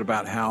a little bit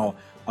about how,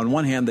 on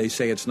one hand, they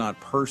say it's not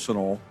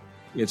personal,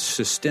 it's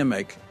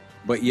systemic,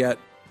 but yet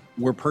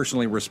we're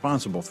personally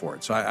responsible for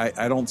it. So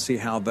I don't see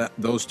how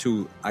those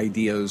two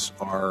ideas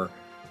are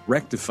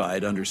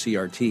rectified under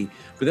CRT.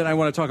 But then I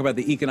want to talk about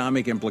the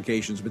economic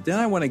implications. But then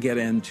I want to get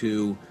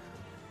into,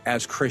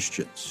 as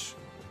Christians,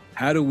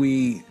 how do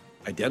we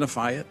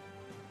identify it?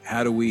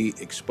 How do we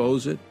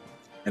expose it?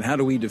 And how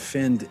do we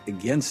defend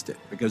against it?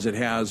 Because it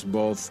has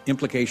both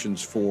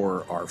implications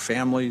for our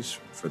families,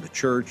 for the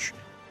church,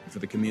 for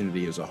the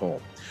community as a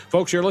whole.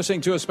 Folks, you're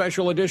listening to a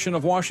special edition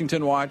of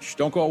Washington Watch.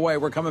 Don't go away.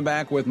 We're coming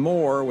back with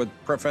more with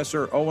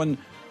Professor Owen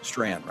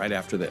Strachan right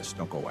after this.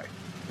 Don't go away.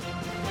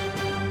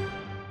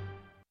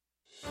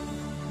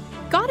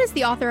 God is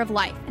the author of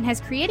life and has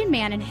created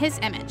man in his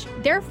image.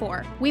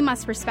 Therefore, we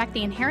must respect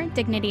the inherent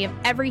dignity of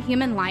every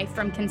human life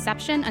from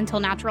conception until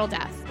natural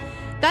death.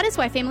 That is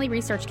why Family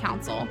Research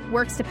Council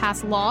works to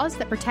pass laws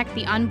that protect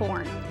the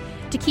unborn.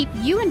 To keep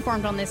you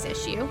informed on this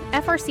issue,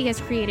 FRC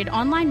has created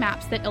online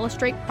maps that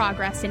illustrate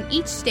progress in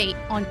each state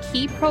on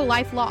key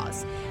pro-life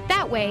laws.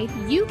 That way,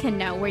 you can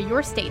know where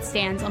your state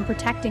stands on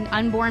protecting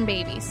unborn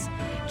babies.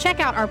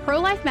 Check out our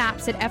pro-life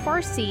maps at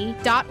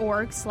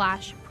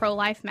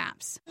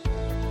frc.org/prolifemaps.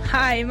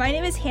 Hi, my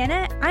name is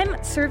Hannah.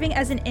 I'm serving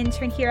as an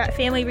intern here at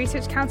Family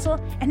Research Council,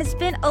 and it's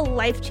been a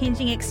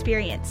life-changing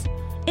experience.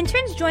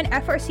 Interns join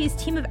FRC's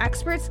team of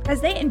experts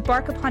as they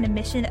embark upon a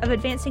mission of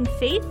advancing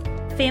faith,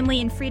 family,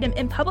 and freedom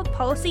in public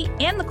policy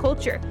and the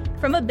culture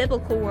from a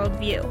biblical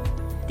worldview.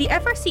 The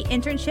FRC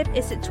internship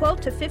is a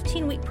 12 to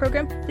 15-week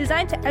program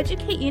designed to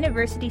educate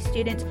university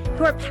students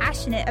who are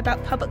passionate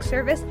about public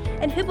service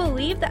and who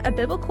believe that a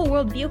biblical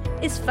worldview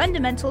is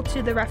fundamental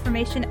to the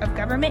reformation of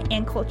government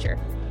and culture.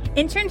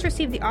 Interns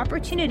receive the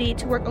opportunity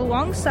to work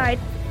alongside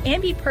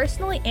and be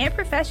personally and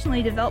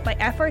professionally developed by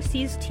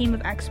FRC's team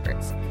of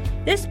experts.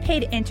 This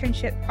paid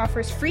internship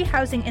offers free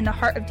housing in the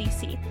heart of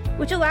D.C.,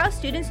 which allows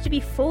students to be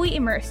fully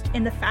immersed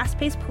in the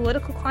fast-paced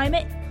political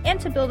climate and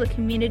to build a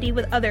community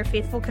with other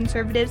faithful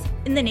conservatives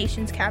in the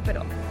nation's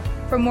capital.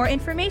 For more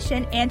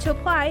information and to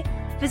apply,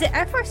 visit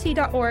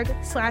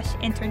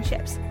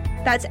frc.org/internships.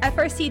 That's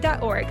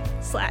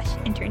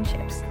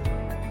frc.org/internships.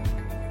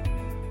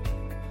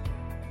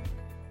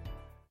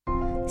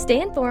 Stay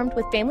informed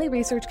with Family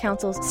Research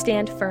Council's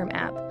Stand Firm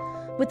app.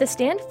 With the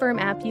Stand Firm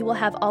app, you will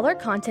have all our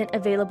content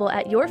available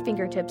at your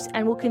fingertips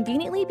and will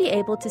conveniently be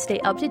able to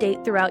stay up to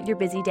date throughout your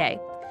busy day.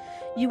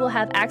 You will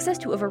have access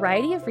to a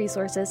variety of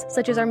resources,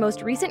 such as our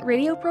most recent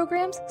radio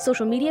programs,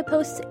 social media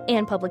posts,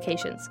 and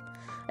publications.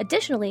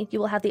 Additionally, you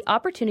will have the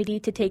opportunity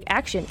to take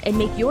action and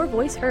make your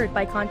voice heard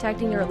by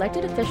contacting your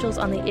elected officials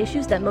on the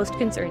issues that most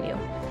concern you.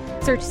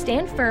 Search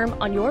Stand Firm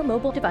on your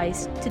mobile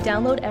device to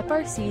download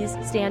FRC's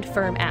Stand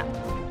Firm app.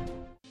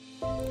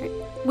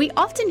 We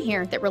often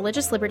hear that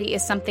religious liberty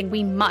is something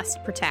we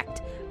must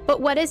protect.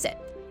 But what is it?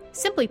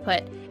 Simply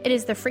put, it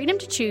is the freedom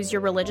to choose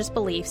your religious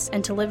beliefs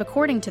and to live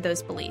according to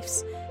those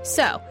beliefs.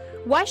 So,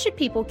 why should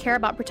people care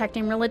about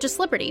protecting religious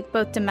liberty,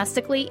 both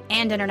domestically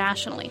and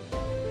internationally?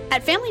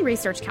 At Family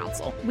Research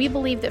Council, we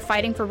believe that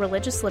fighting for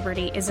religious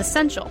liberty is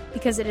essential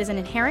because it is an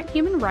inherent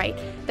human right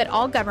that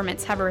all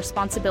governments have a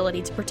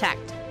responsibility to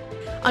protect.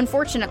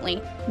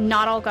 Unfortunately,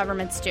 not all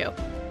governments do.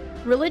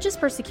 Religious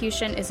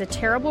persecution is a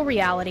terrible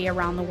reality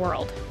around the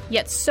world,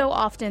 yet so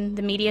often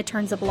the media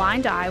turns a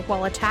blind eye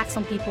while attacks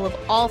on people of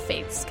all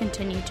faiths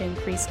continue to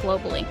increase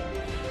globally.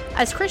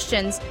 As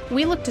Christians,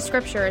 we look to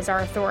Scripture as our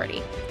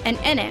authority, and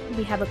in it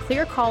we have a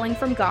clear calling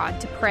from God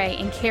to pray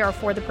and care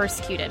for the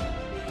persecuted.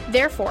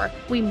 Therefore,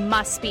 we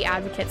must be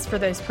advocates for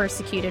those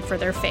persecuted for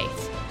their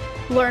faith.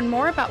 Learn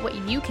more about what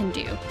you can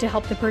do to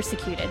help the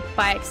persecuted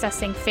by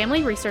accessing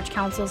Family Research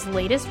Council's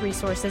latest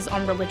resources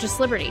on religious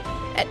liberty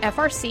at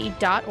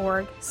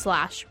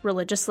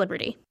frc.org/religious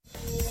liberty.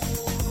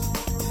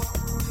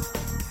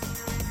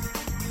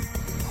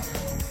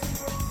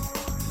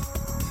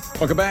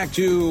 Welcome back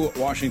to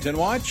Washington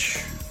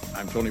Watch.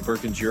 I'm Tony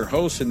Perkins, your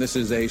host, and this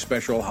is a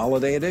special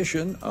holiday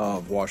edition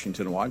of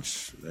Washington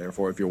Watch.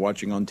 Therefore, if you're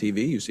watching on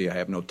TV, you see I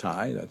have no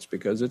tie. That's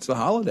because it's the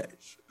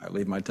holidays. I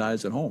leave my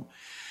ties at home.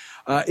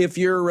 If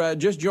you're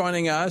just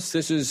joining us,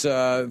 this is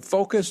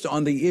focused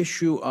on the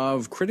issue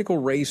of critical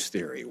race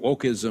theory,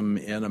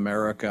 wokeism in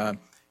America,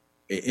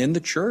 in the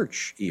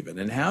church even.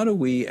 And how do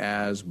we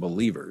as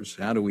believers,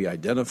 how do we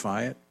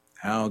identify it?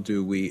 How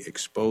do we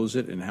expose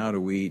it? And how do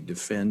we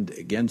defend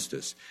against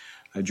us?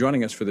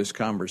 Joining us for this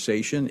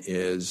conversation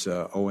is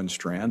Owen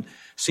Strachan,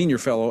 Senior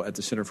Fellow at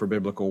the Center for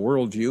Biblical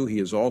Worldview. He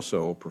is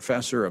also a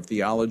Professor of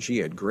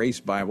Theology at Grace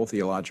Bible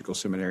Theological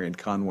Seminary in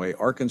Conway,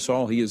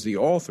 Arkansas. He is the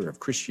author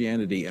of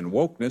Christianity and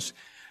Wokeness,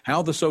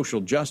 How the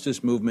Social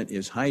Justice Movement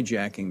is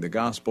Hijacking the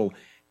Gospel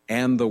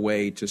and the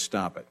Way to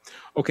Stop It.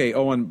 Okay,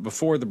 Owen,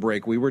 before the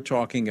break, we were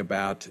talking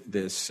about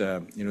this,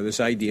 this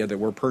idea that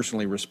we're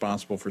personally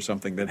responsible for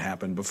something that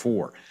happened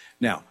before.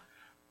 Now,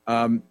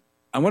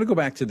 I want to go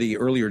back to the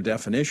earlier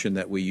definition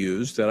that we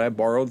used that I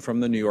borrowed from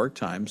the New York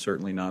Times,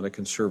 certainly not a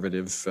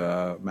conservative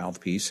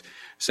mouthpiece,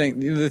 saying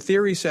the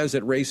theory says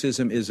that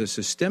racism is a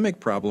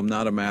systemic problem,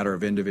 not a matter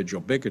of individual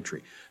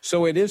bigotry.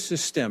 So it is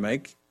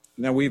systemic.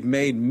 Now, we've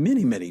made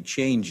many, many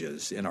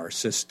changes in our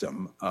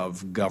system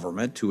of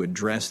government to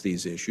address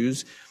these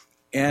issues.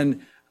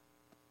 And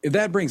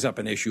that brings up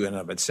an issue in and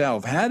of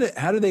itself. How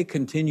do they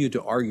continue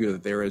to argue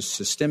that there is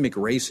systemic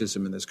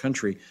racism in this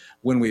country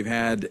when we've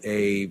had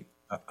a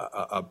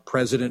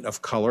president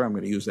of color? I'm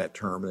going to use that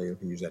term. They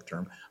can use that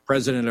term.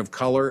 President of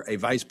color, a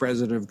vice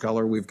president of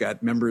color. We've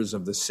got members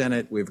of the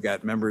Senate. We've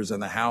got members in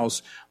the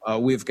House.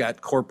 We've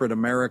got corporate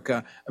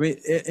America. I mean,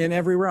 in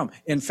every realm.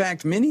 In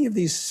fact, many of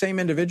these same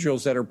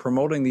individuals that are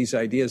promoting these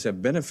ideas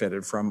have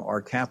benefited from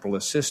our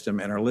capitalist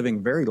system and are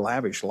living very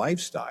lavish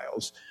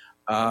lifestyles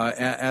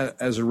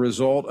as a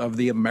result of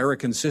the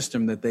American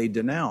system that they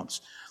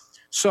denounce.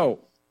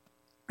 So,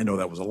 I know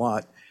that was a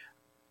lot.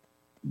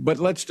 But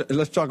let's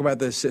talk about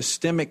the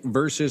systemic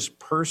versus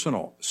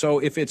personal. So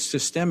if it's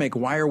systemic,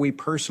 why are we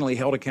personally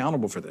held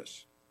accountable for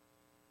this?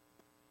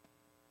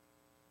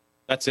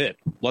 That's it.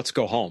 Let's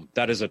go home.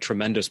 That is a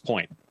tremendous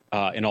point,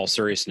 in all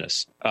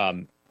seriousness.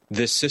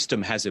 This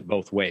system has it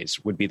both ways,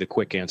 would be the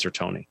quick answer,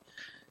 Tony.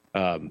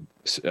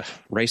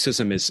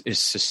 Racism is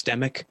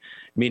systemic,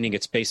 meaning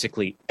it's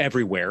basically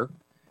everywhere,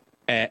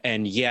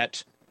 and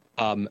yet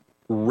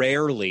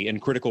rarely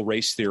in critical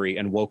race theory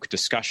and woke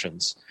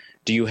discussions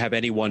do you have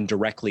anyone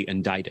directly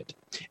indicted.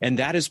 And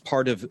that is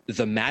part of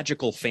the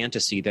magical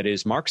fantasy that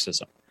is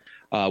Marxism.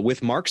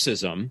 With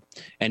Marxism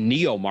and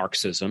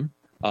neo-Marxism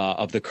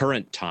of the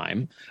current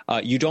time,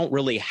 you don't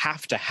really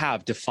have to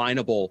have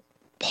definable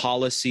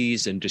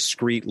policies and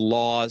discrete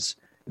laws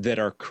that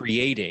are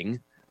creating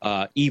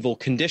evil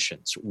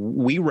conditions.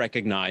 We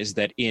recognize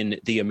that in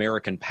the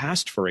American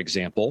past, for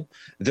example,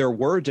 there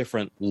were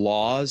different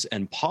laws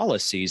and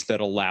policies that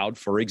allowed,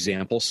 for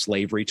example,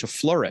 slavery to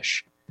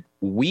flourish.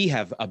 We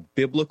have a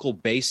biblical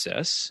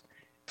basis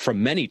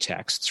from many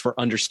texts for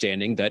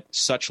understanding that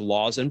such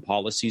laws and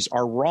policies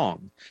are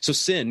wrong. So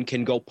sin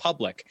can go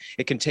public.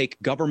 It can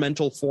take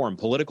governmental form,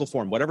 political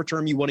form, whatever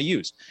term you want to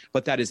use.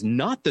 But that is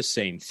not the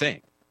same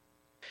thing.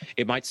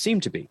 It might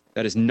seem to be.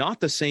 That is not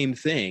the same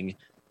thing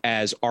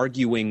as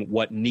arguing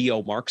what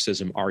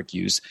neo-Marxism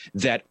argues,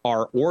 that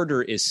our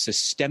order is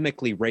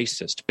systemically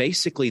racist.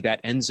 Basically,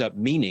 that ends up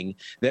meaning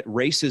that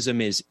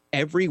racism is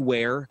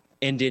everywhere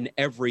and in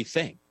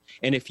everything.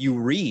 And if you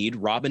read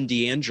Robin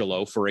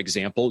DiAngelo, for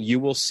example, you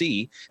will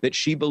see that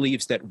she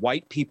believes that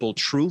white people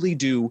truly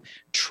do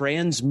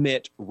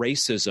transmit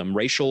racism,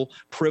 racial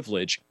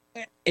privilege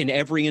in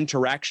every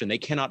interaction. They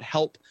cannot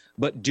help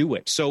but do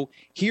it. So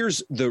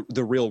here's the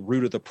real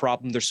root of the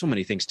problem. There's so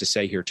many things to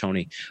say here,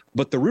 Tony,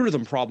 but the root of the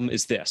problem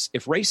is this.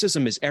 If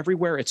racism is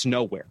everywhere, it's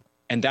nowhere.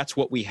 And that's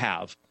what we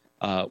have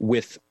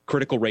with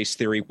critical race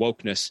theory,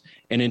 wokeness,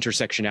 and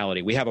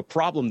intersectionality. We have a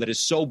problem that is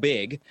so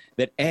big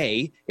that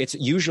A, it's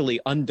usually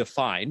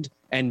undefined,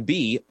 and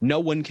B, no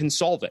one can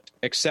solve it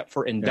except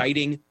for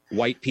indicting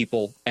white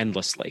people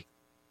endlessly.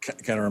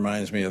 Kind of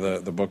reminds me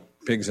of the book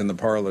Pigs in the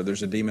Parlor.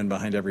 There's a demon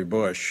behind every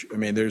bush. I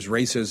mean, there's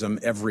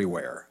racism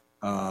everywhere.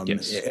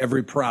 Yes.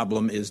 Every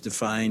problem is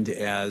defined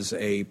as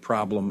a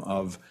problem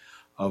of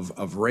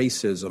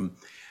racism.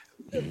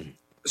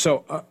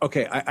 So,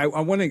 okay, I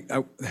want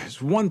to.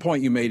 There's one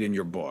point you made in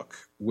your book,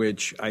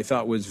 which I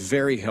thought was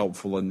very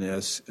helpful in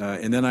this,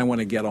 and then I want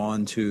to get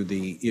on to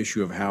the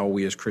issue of how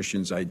we as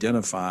Christians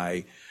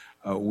identify,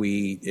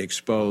 we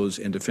expose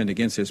and defend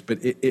against this. But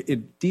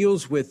it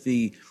deals with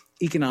the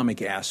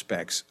economic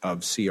aspects of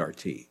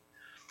CRT.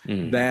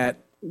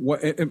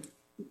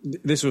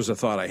 This was a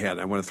thought I had.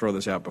 I want to throw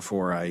this out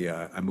before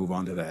I move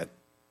on to that.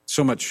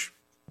 So much,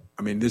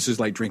 I mean, this is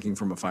like drinking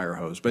from a fire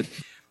hose. But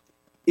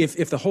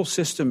if the whole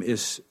system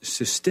is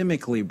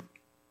systemically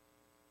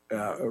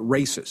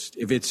racist,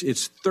 if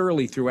it's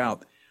thoroughly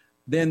throughout,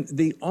 then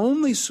the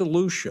only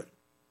solution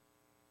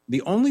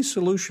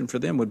for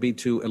them would be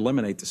to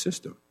eliminate the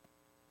system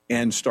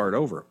and start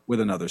over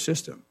with another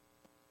system.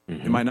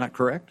 Am I not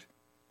correct?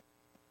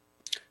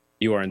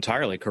 You are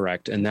entirely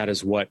correct, and that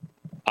is what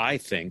I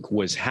think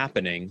was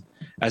happening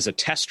as a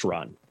test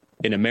run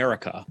in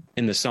America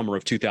in the summer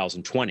of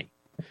 2020.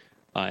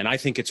 And I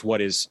think it's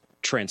what is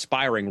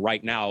transpiring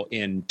right now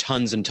in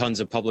tons and tons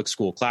of public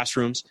school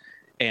classrooms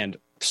and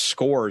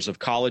scores of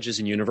colleges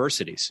and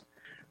universities.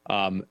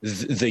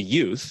 The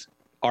youth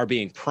are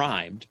being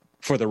primed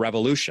for the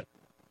revolution.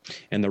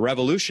 And the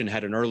revolution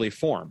had an early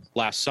form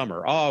last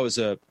summer.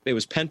 It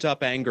was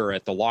pent-up anger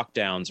at the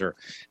lockdowns, or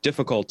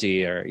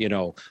difficulty, or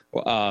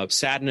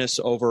sadness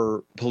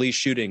over police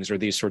shootings, or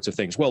these sorts of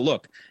things. Well,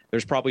 look,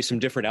 there's probably some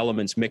different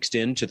elements mixed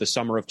into the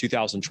summer of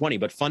 2020,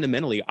 but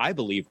fundamentally, I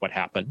believe what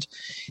happened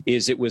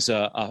is it was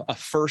a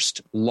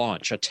first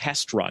launch, a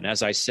test run,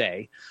 as I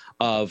say,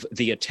 of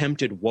the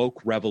attempted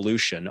woke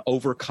revolution,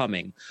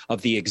 overcoming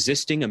of the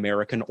existing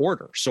American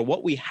order. So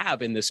what we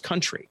have in this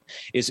country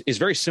is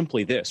very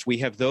simply this. We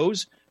have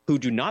those who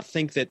do not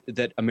think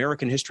that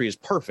American history is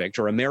perfect,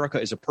 or America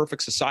is a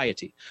perfect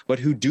society, but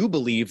who do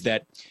believe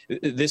that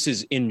this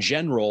is, in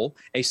general,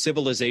 a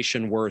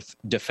civilization worth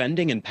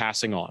defending and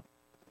passing on.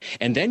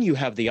 And then you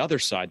have the other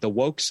side, the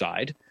woke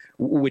side,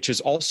 which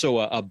is also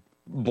a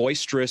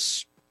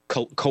boisterous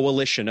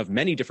coalition of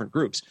many different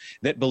groups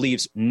that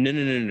believes,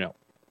 no.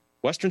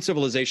 Western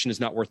civilization is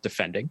not worth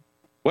defending.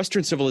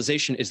 Western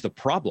civilization is the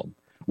problem.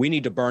 We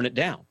need to burn it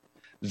down.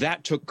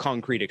 That took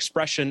concrete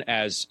expression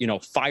as,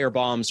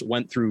 firebombs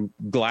went through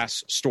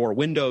glass store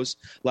windows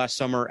last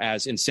summer,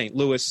 as in St.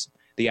 Louis,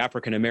 the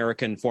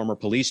African-American former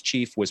police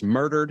chief was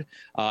murdered,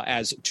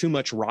 as too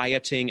much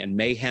rioting and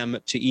mayhem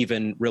to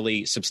even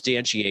really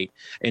substantiate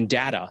in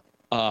data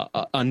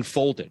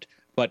unfolded.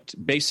 But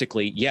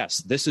basically, yes,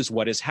 this is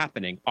what is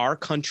happening. Our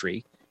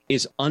country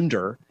is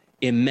under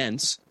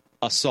immense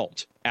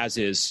assault, as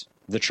is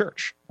the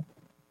church.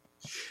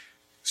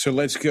 So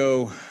let's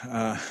go.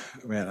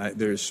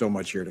 There's so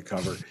much here to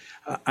cover.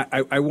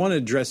 I want to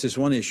address this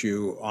one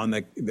issue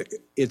on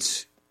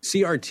it's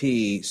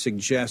CRT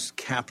suggests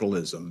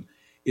capitalism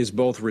is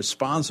both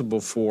responsible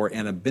for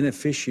and a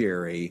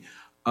beneficiary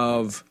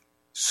of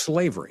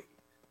slavery.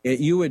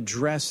 You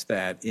address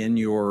that in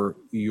your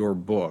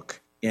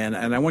book, and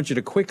I want you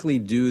to quickly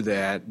do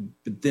that.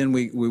 But then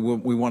we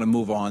want to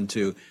move on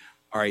to,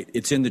 all right,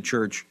 it's in the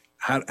church.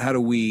 How do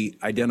we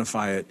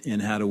identify it,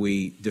 and how do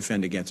we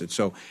defend against it?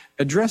 So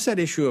address that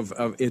issue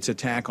of its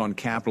attack on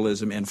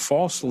capitalism and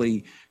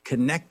falsely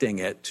connecting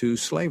it to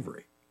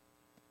slavery.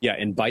 Yeah,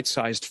 in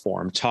bite-sized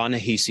form,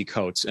 Ta-Nehisi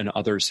Coates and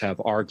others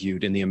have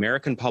argued in the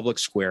American public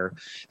square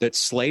that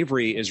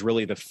slavery is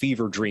really the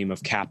fever dream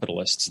of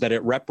capitalists, that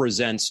it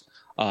represents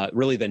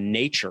really the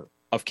nature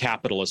of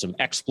capitalism,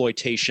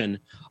 exploitation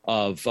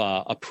of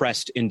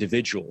oppressed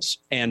individuals.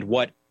 And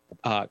what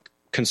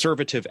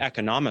conservative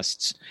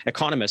economists,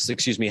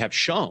 have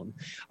shown,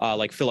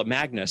 like Philip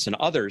Magnus and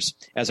others,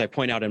 as I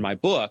point out in my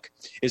book,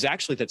 is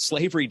actually that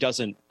slavery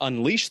doesn't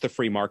unleash the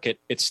free market,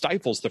 it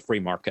stifles the free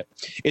market.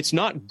 It's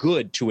not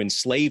good to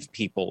enslave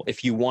people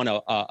if you want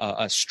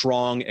a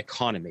strong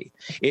economy.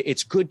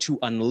 It's good to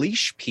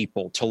unleash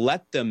people, to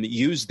let them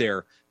use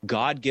their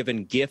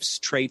God-given gifts,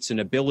 traits, and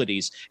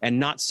abilities, and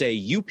not say,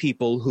 you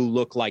people who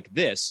look like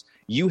this,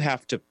 you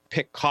have to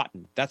pick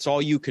cotton. That's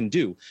all you can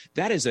do.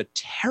 That is a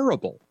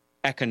terrible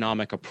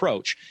economic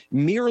approach,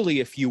 merely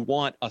if you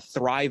want a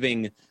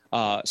thriving,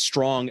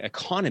 strong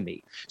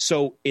economy.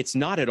 So it's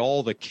not at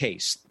all the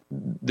case.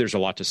 There's a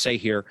lot to say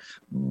here,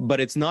 but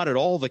it's not at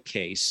all the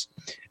case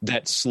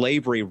that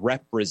slavery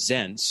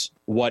represents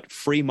what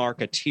free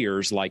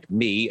marketeers like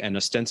me and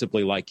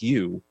ostensibly like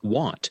you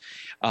want.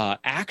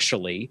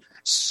 Actually,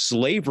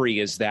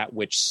 slavery is that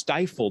which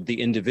stifled the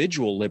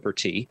individual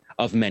liberty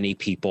of many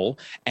people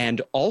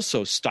and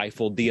also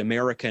stifled the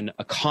American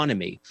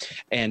economy.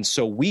 And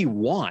so we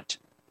want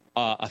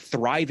a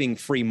thriving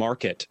free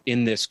market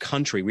in this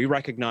country. We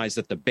recognize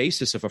that the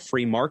basis of a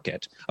free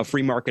market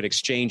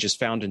exchange, is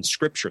found in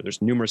Scripture.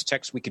 There's numerous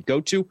texts we could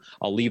go to.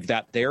 I'll leave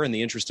that there in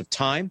the interest of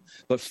time.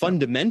 But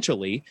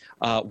fundamentally,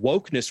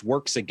 wokeness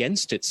works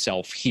against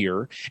itself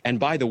here. And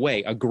by the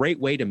way, a great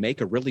way to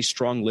make a really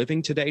strong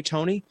living today,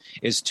 Tony,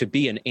 is to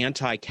be an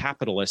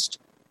anti-capitalist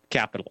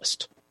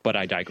capitalist. But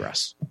I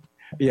digress.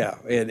 Yeah,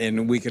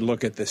 and we could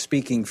look at the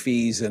speaking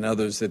fees and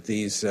others that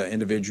these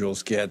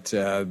individuals get,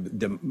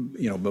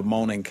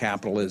 bemoaning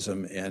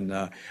capitalism.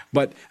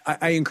 But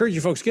I encourage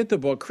you folks, get the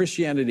book,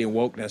 Christianity and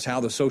Wokeness, How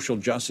the Social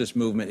Justice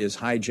Movement is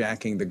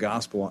Hijacking the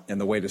Gospel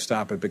and the Way to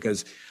Stop It,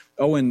 because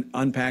Owen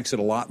unpacks it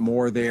a lot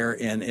more there,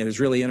 and it's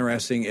really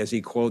interesting as he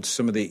quotes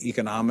some of the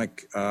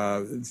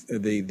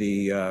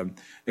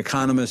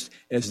economists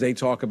as they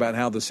talk about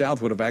how the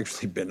South would have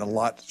actually been a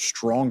lot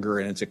stronger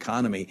in its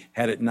economy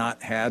had it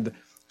not had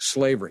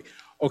slavery.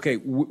 Okay,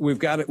 we've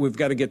got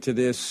to get to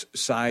this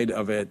side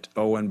of it,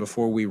 Owen,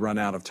 before we run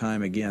out of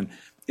time again,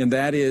 and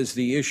that is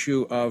the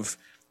issue of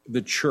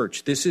the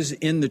church. This is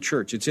in the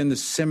church. It's in the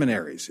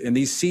seminaries, and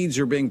these seeds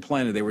are being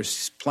planted. They were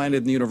planted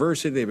in the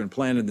university, they've been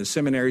planted in the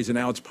seminaries, and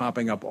now it's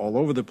popping up all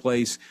over the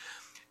place.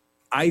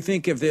 I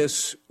think of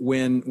this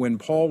when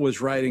Paul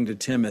was writing to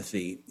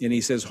Timothy, and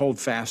he says, hold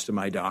fast to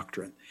my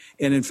doctrine.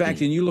 And in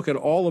fact, and you look at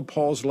all of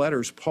Paul's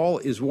letters, Paul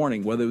is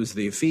warning, whether it was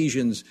the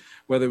Ephesians,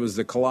 whether it was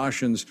the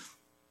Colossians,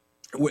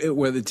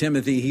 whether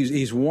Timothy,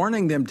 he's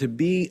warning them to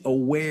be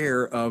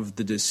aware of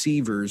the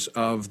deceivers,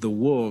 of the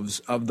wolves,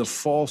 of the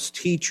false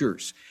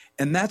teachers.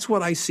 And that's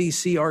what I see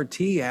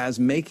CRT as,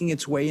 making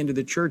its way into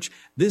the church.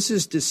 This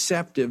is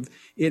deceptive.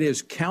 It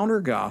is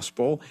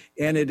counter-gospel,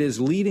 and it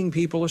is leading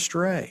people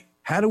astray.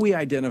 How do we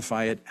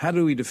identify it? How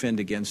do we defend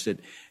against it?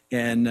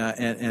 And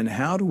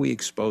how do we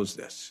expose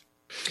this?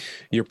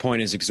 Your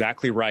point is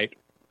exactly right.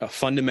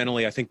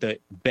 Fundamentally, I think the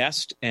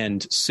best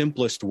and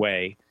simplest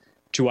way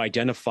to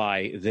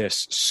identify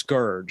this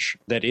scourge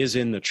that is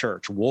in the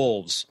church,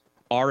 wolves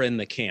are in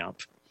the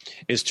camp,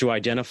 is to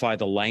identify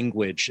the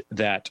language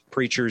that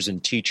preachers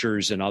and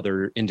teachers and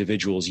other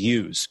individuals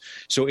use.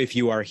 So if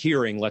you are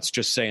hearing, let's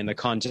just say in the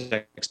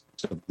context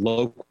of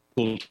local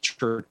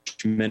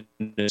church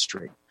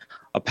ministry,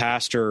 a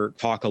pastor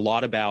talk a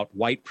lot about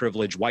white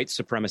privilege, white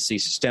supremacy,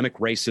 systemic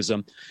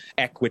racism,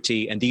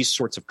 equity, and these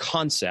sorts of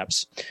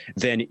concepts,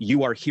 then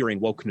you are hearing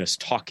wokeness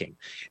talking.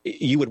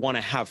 You would want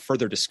to have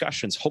further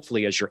discussions,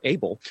 hopefully as you're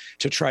able,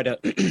 to try to,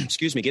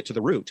 get to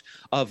the root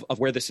of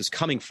where this is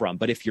coming from.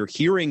 But if you're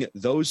hearing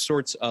those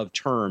sorts of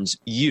terms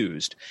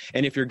used,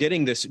 and if you're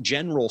getting this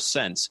general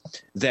sense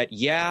that,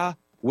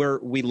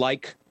 we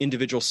like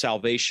individual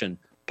salvation,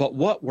 but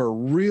what we're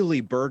really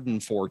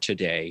burdened for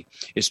today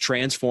is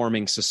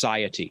transforming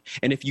society.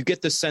 And if you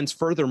get the sense,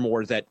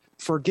 furthermore, that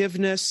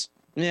forgiveness,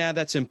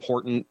 that's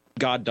important,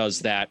 God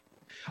does that,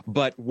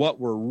 but what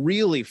we're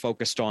really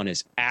focused on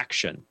is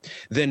action,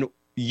 then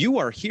you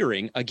are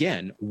hearing,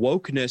 again,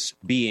 wokeness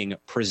being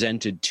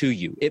presented to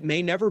you. It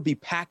may never be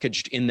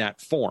packaged in that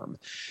form.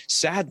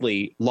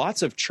 Sadly,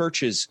 lots of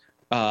churches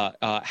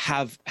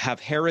have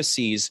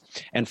heresies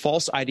and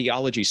false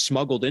ideology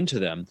smuggled into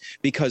them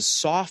because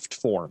soft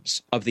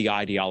forms of the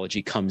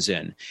ideology comes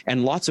in.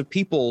 And lots of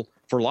people,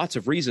 for lots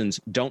of reasons,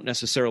 don't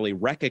necessarily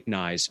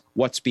recognize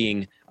what's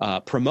being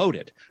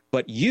promoted.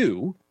 But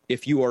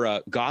if you are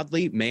a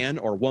godly man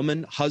or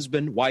woman,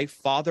 husband, wife,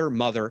 father,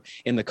 mother,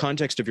 in the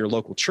context of your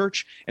local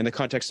church, in the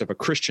context of a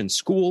Christian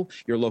school,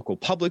 your local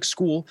public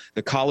school,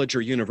 the college or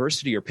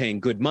university you're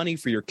paying good money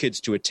for your kids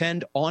to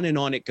attend, on and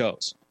on it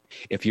goes.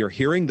 If you're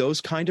hearing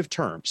those kind of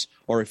terms,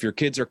 or if your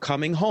kids are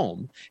coming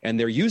home and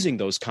they're using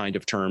those kind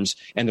of terms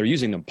and they're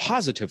using them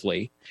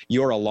positively,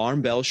 your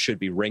alarm bells should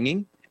be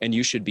ringing and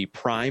you should be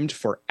primed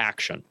for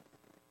action.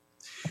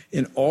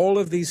 And all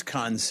of these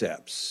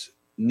concepts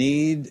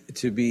need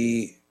to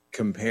be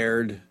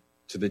compared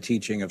to the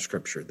teaching of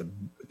Scripture,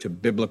 to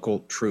biblical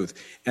truth.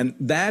 And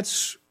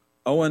that's,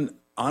 Owen,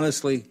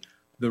 honestly,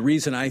 the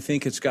reason I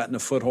think it's gotten a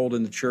foothold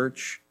in the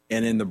church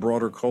and in the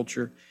broader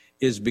culture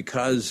is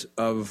because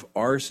of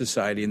our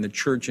society, and the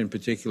church in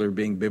particular,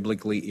 being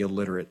biblically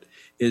illiterate,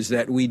 is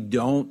that we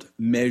don't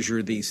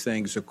measure these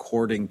things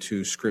according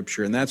to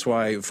Scripture. And that's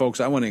why, folks,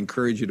 I want to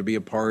encourage you to be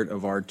a part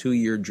of our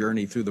 2-year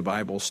journey through the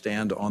Bible,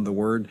 Stand on the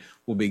Word.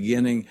 We'll be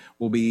beginning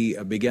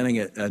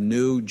a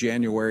new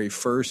January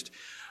 1st.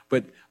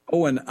 But,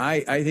 Owen,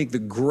 I think the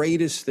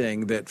greatest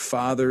thing that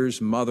fathers,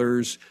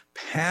 mothers,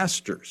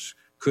 pastors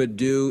could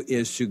do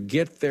is to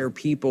get their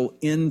people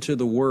into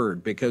the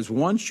Word, because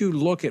once you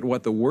look at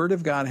what the Word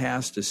of God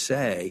has to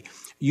say,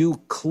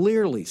 you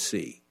clearly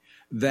see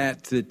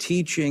that the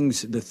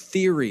teachings, the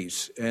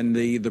theories, and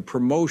the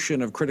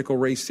promotion of critical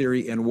race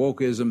theory and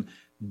wokeism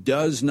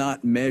does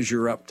not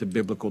measure up to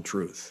biblical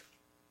truth.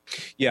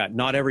 Yeah,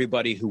 not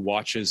everybody who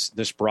watches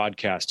this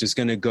broadcast is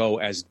going to go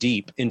as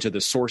deep into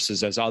the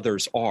sources as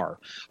others are.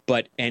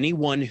 But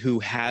anyone who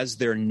has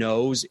their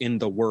nose in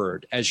the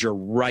Word, as you're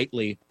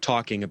rightly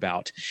talking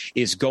about,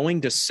 is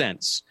going to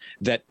sense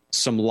that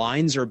some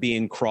lines are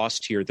being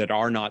crossed here that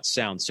are not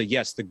sound. So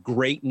yes, the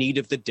great need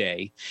of the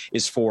day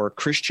is for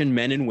Christian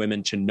men and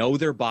women to know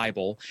their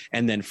Bible,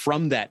 and then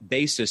from that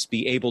basis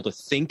be able to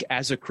think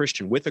as a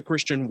Christian with a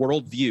Christian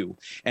worldview.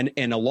 And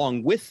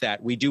along with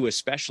that, we do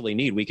especially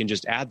need, we can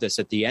just add this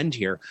at the end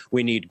here,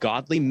 we need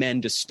godly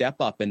men to step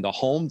up in the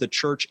home, the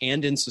church,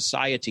 and in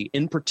society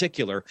in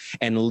particular,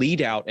 and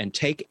lead out and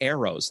take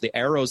arrows, the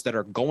arrows that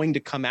are going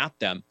to come at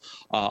them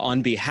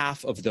on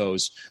behalf of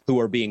those who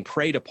are being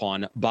preyed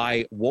upon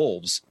by wolves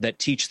that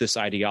teach this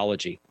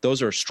ideology.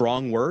 Those are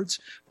strong words,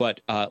 but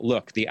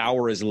look, the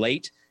hour is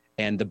late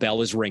and the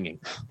bell is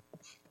ringing.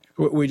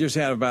 We just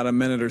have about a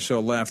minute or so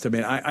left. I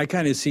mean, I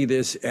kind of see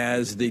this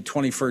as the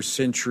 21st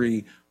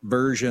century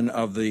version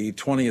of the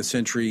 20th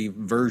century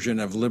version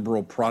of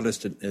liberal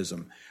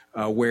Protestantism,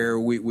 where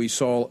we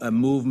saw a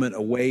movement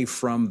away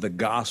from the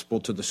gospel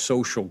to the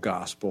social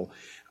gospel.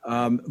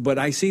 But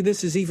I see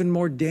this as even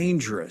more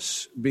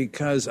dangerous,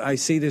 because I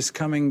see this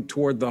coming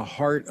toward the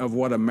heart of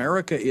what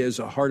America is,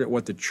 a heart at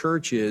what the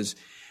church is.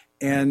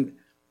 And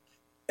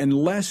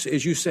unless,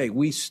 as you say,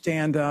 we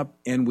stand up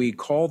and we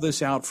call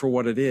this out for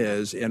what it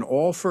is and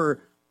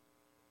offer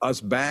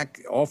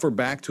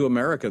back to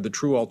America the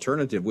true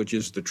alternative, which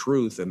is the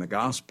truth and the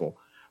gospel,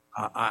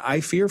 I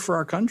fear for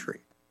our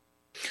country.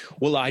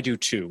 Well, I do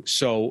too.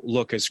 So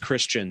look, as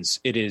Christians,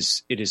 it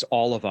is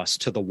all of us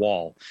to the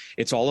wall.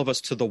 It's all of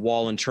us to the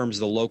wall in terms of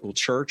the local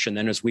church. And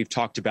then, as we've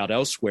talked about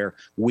elsewhere,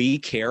 we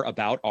care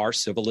about our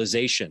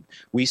civilization.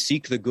 We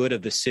seek the good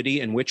of the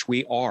city in which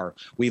we are.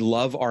 We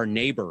love our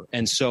neighbor.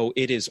 And so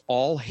it is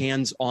all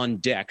hands on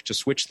deck, to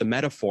switch the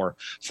metaphor,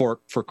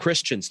 for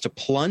Christians to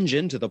plunge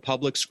into the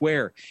public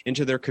square,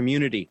 into their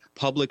community,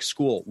 public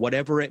school,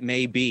 whatever it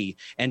may be,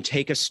 and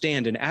take a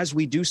stand. And as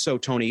we do so,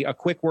 Tony, a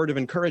quick word of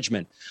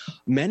encouragement.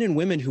 Men and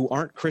women who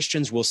aren't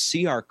Christians will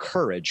see our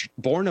courage,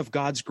 born of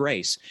God's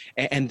grace,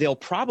 and they'll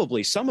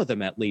probably, some of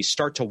them at least,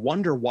 start to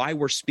wonder why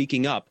we're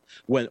speaking up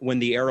when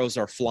the arrows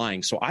are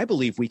flying. So I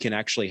believe we can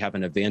actually have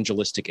an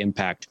evangelistic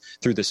impact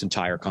through this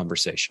entire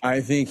conversation. I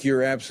think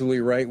you're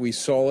absolutely right. We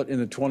saw it in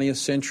the 20th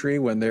century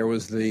when there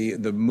was the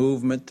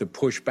movement to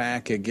push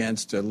back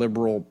against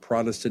liberal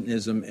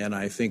Protestantism, and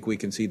I think we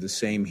can see the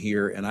same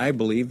here. And I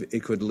believe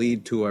it could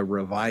lead to a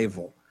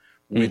revival,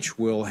 which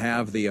will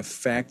have the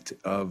effect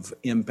of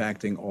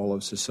impacting all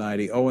of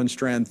society. Owen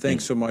Strachan,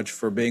 thanks so much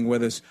for being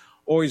with us.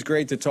 Always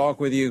great to talk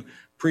with you.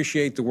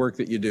 Appreciate the work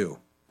that you do.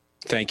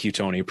 Thank you,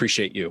 Tony.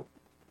 Appreciate you.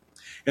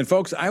 And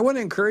folks, I want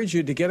to encourage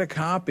you to get a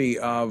copy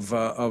of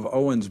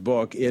Owen's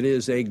book. It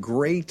is a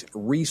great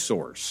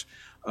resource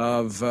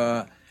of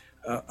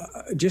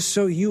just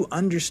so you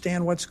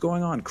understand what's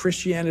going on.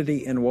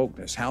 Christianity and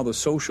wokeness, how the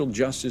social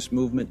justice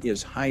movement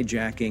is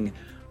hijacking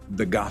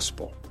the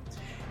gospel.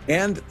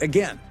 And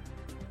again,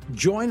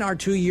 join our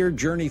 2-year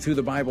journey through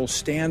the Bible.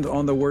 Stand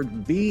on the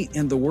Word. Be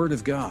in the Word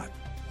of God.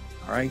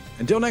 All right?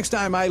 Until next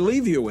time, I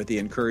leave you with the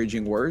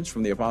encouraging words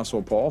from the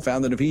Apostle Paul,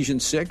 found in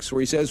Ephesians 6, where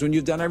he says, when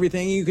you've done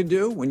everything you can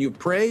do, when you've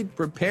prayed,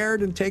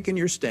 prepared, and taken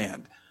your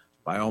stand,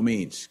 by all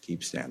means,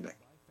 keep standing.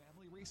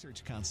 Family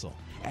Research Council,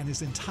 and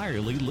is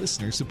entirely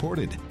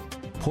listener-supported.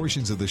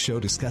 Portions of the show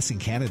discussing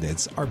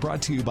candidates are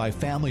brought to you by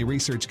Family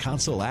Research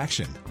Council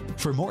Action.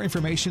 For more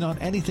information on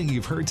anything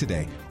you've heard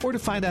today, or to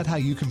find out how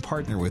you can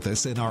partner with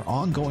us in our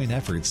ongoing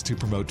efforts to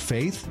promote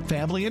faith,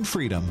 family, and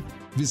freedom,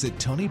 visit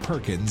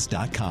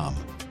TonyPerkins.com.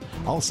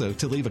 Also,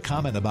 to leave a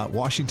comment about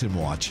Washington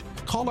Watch,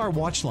 call our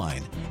watch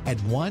line at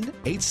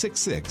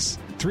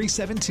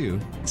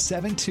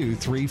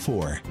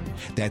 1-866-372-7234.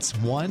 That's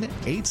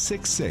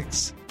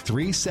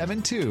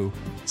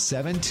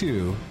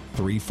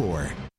 1-866-372-7234.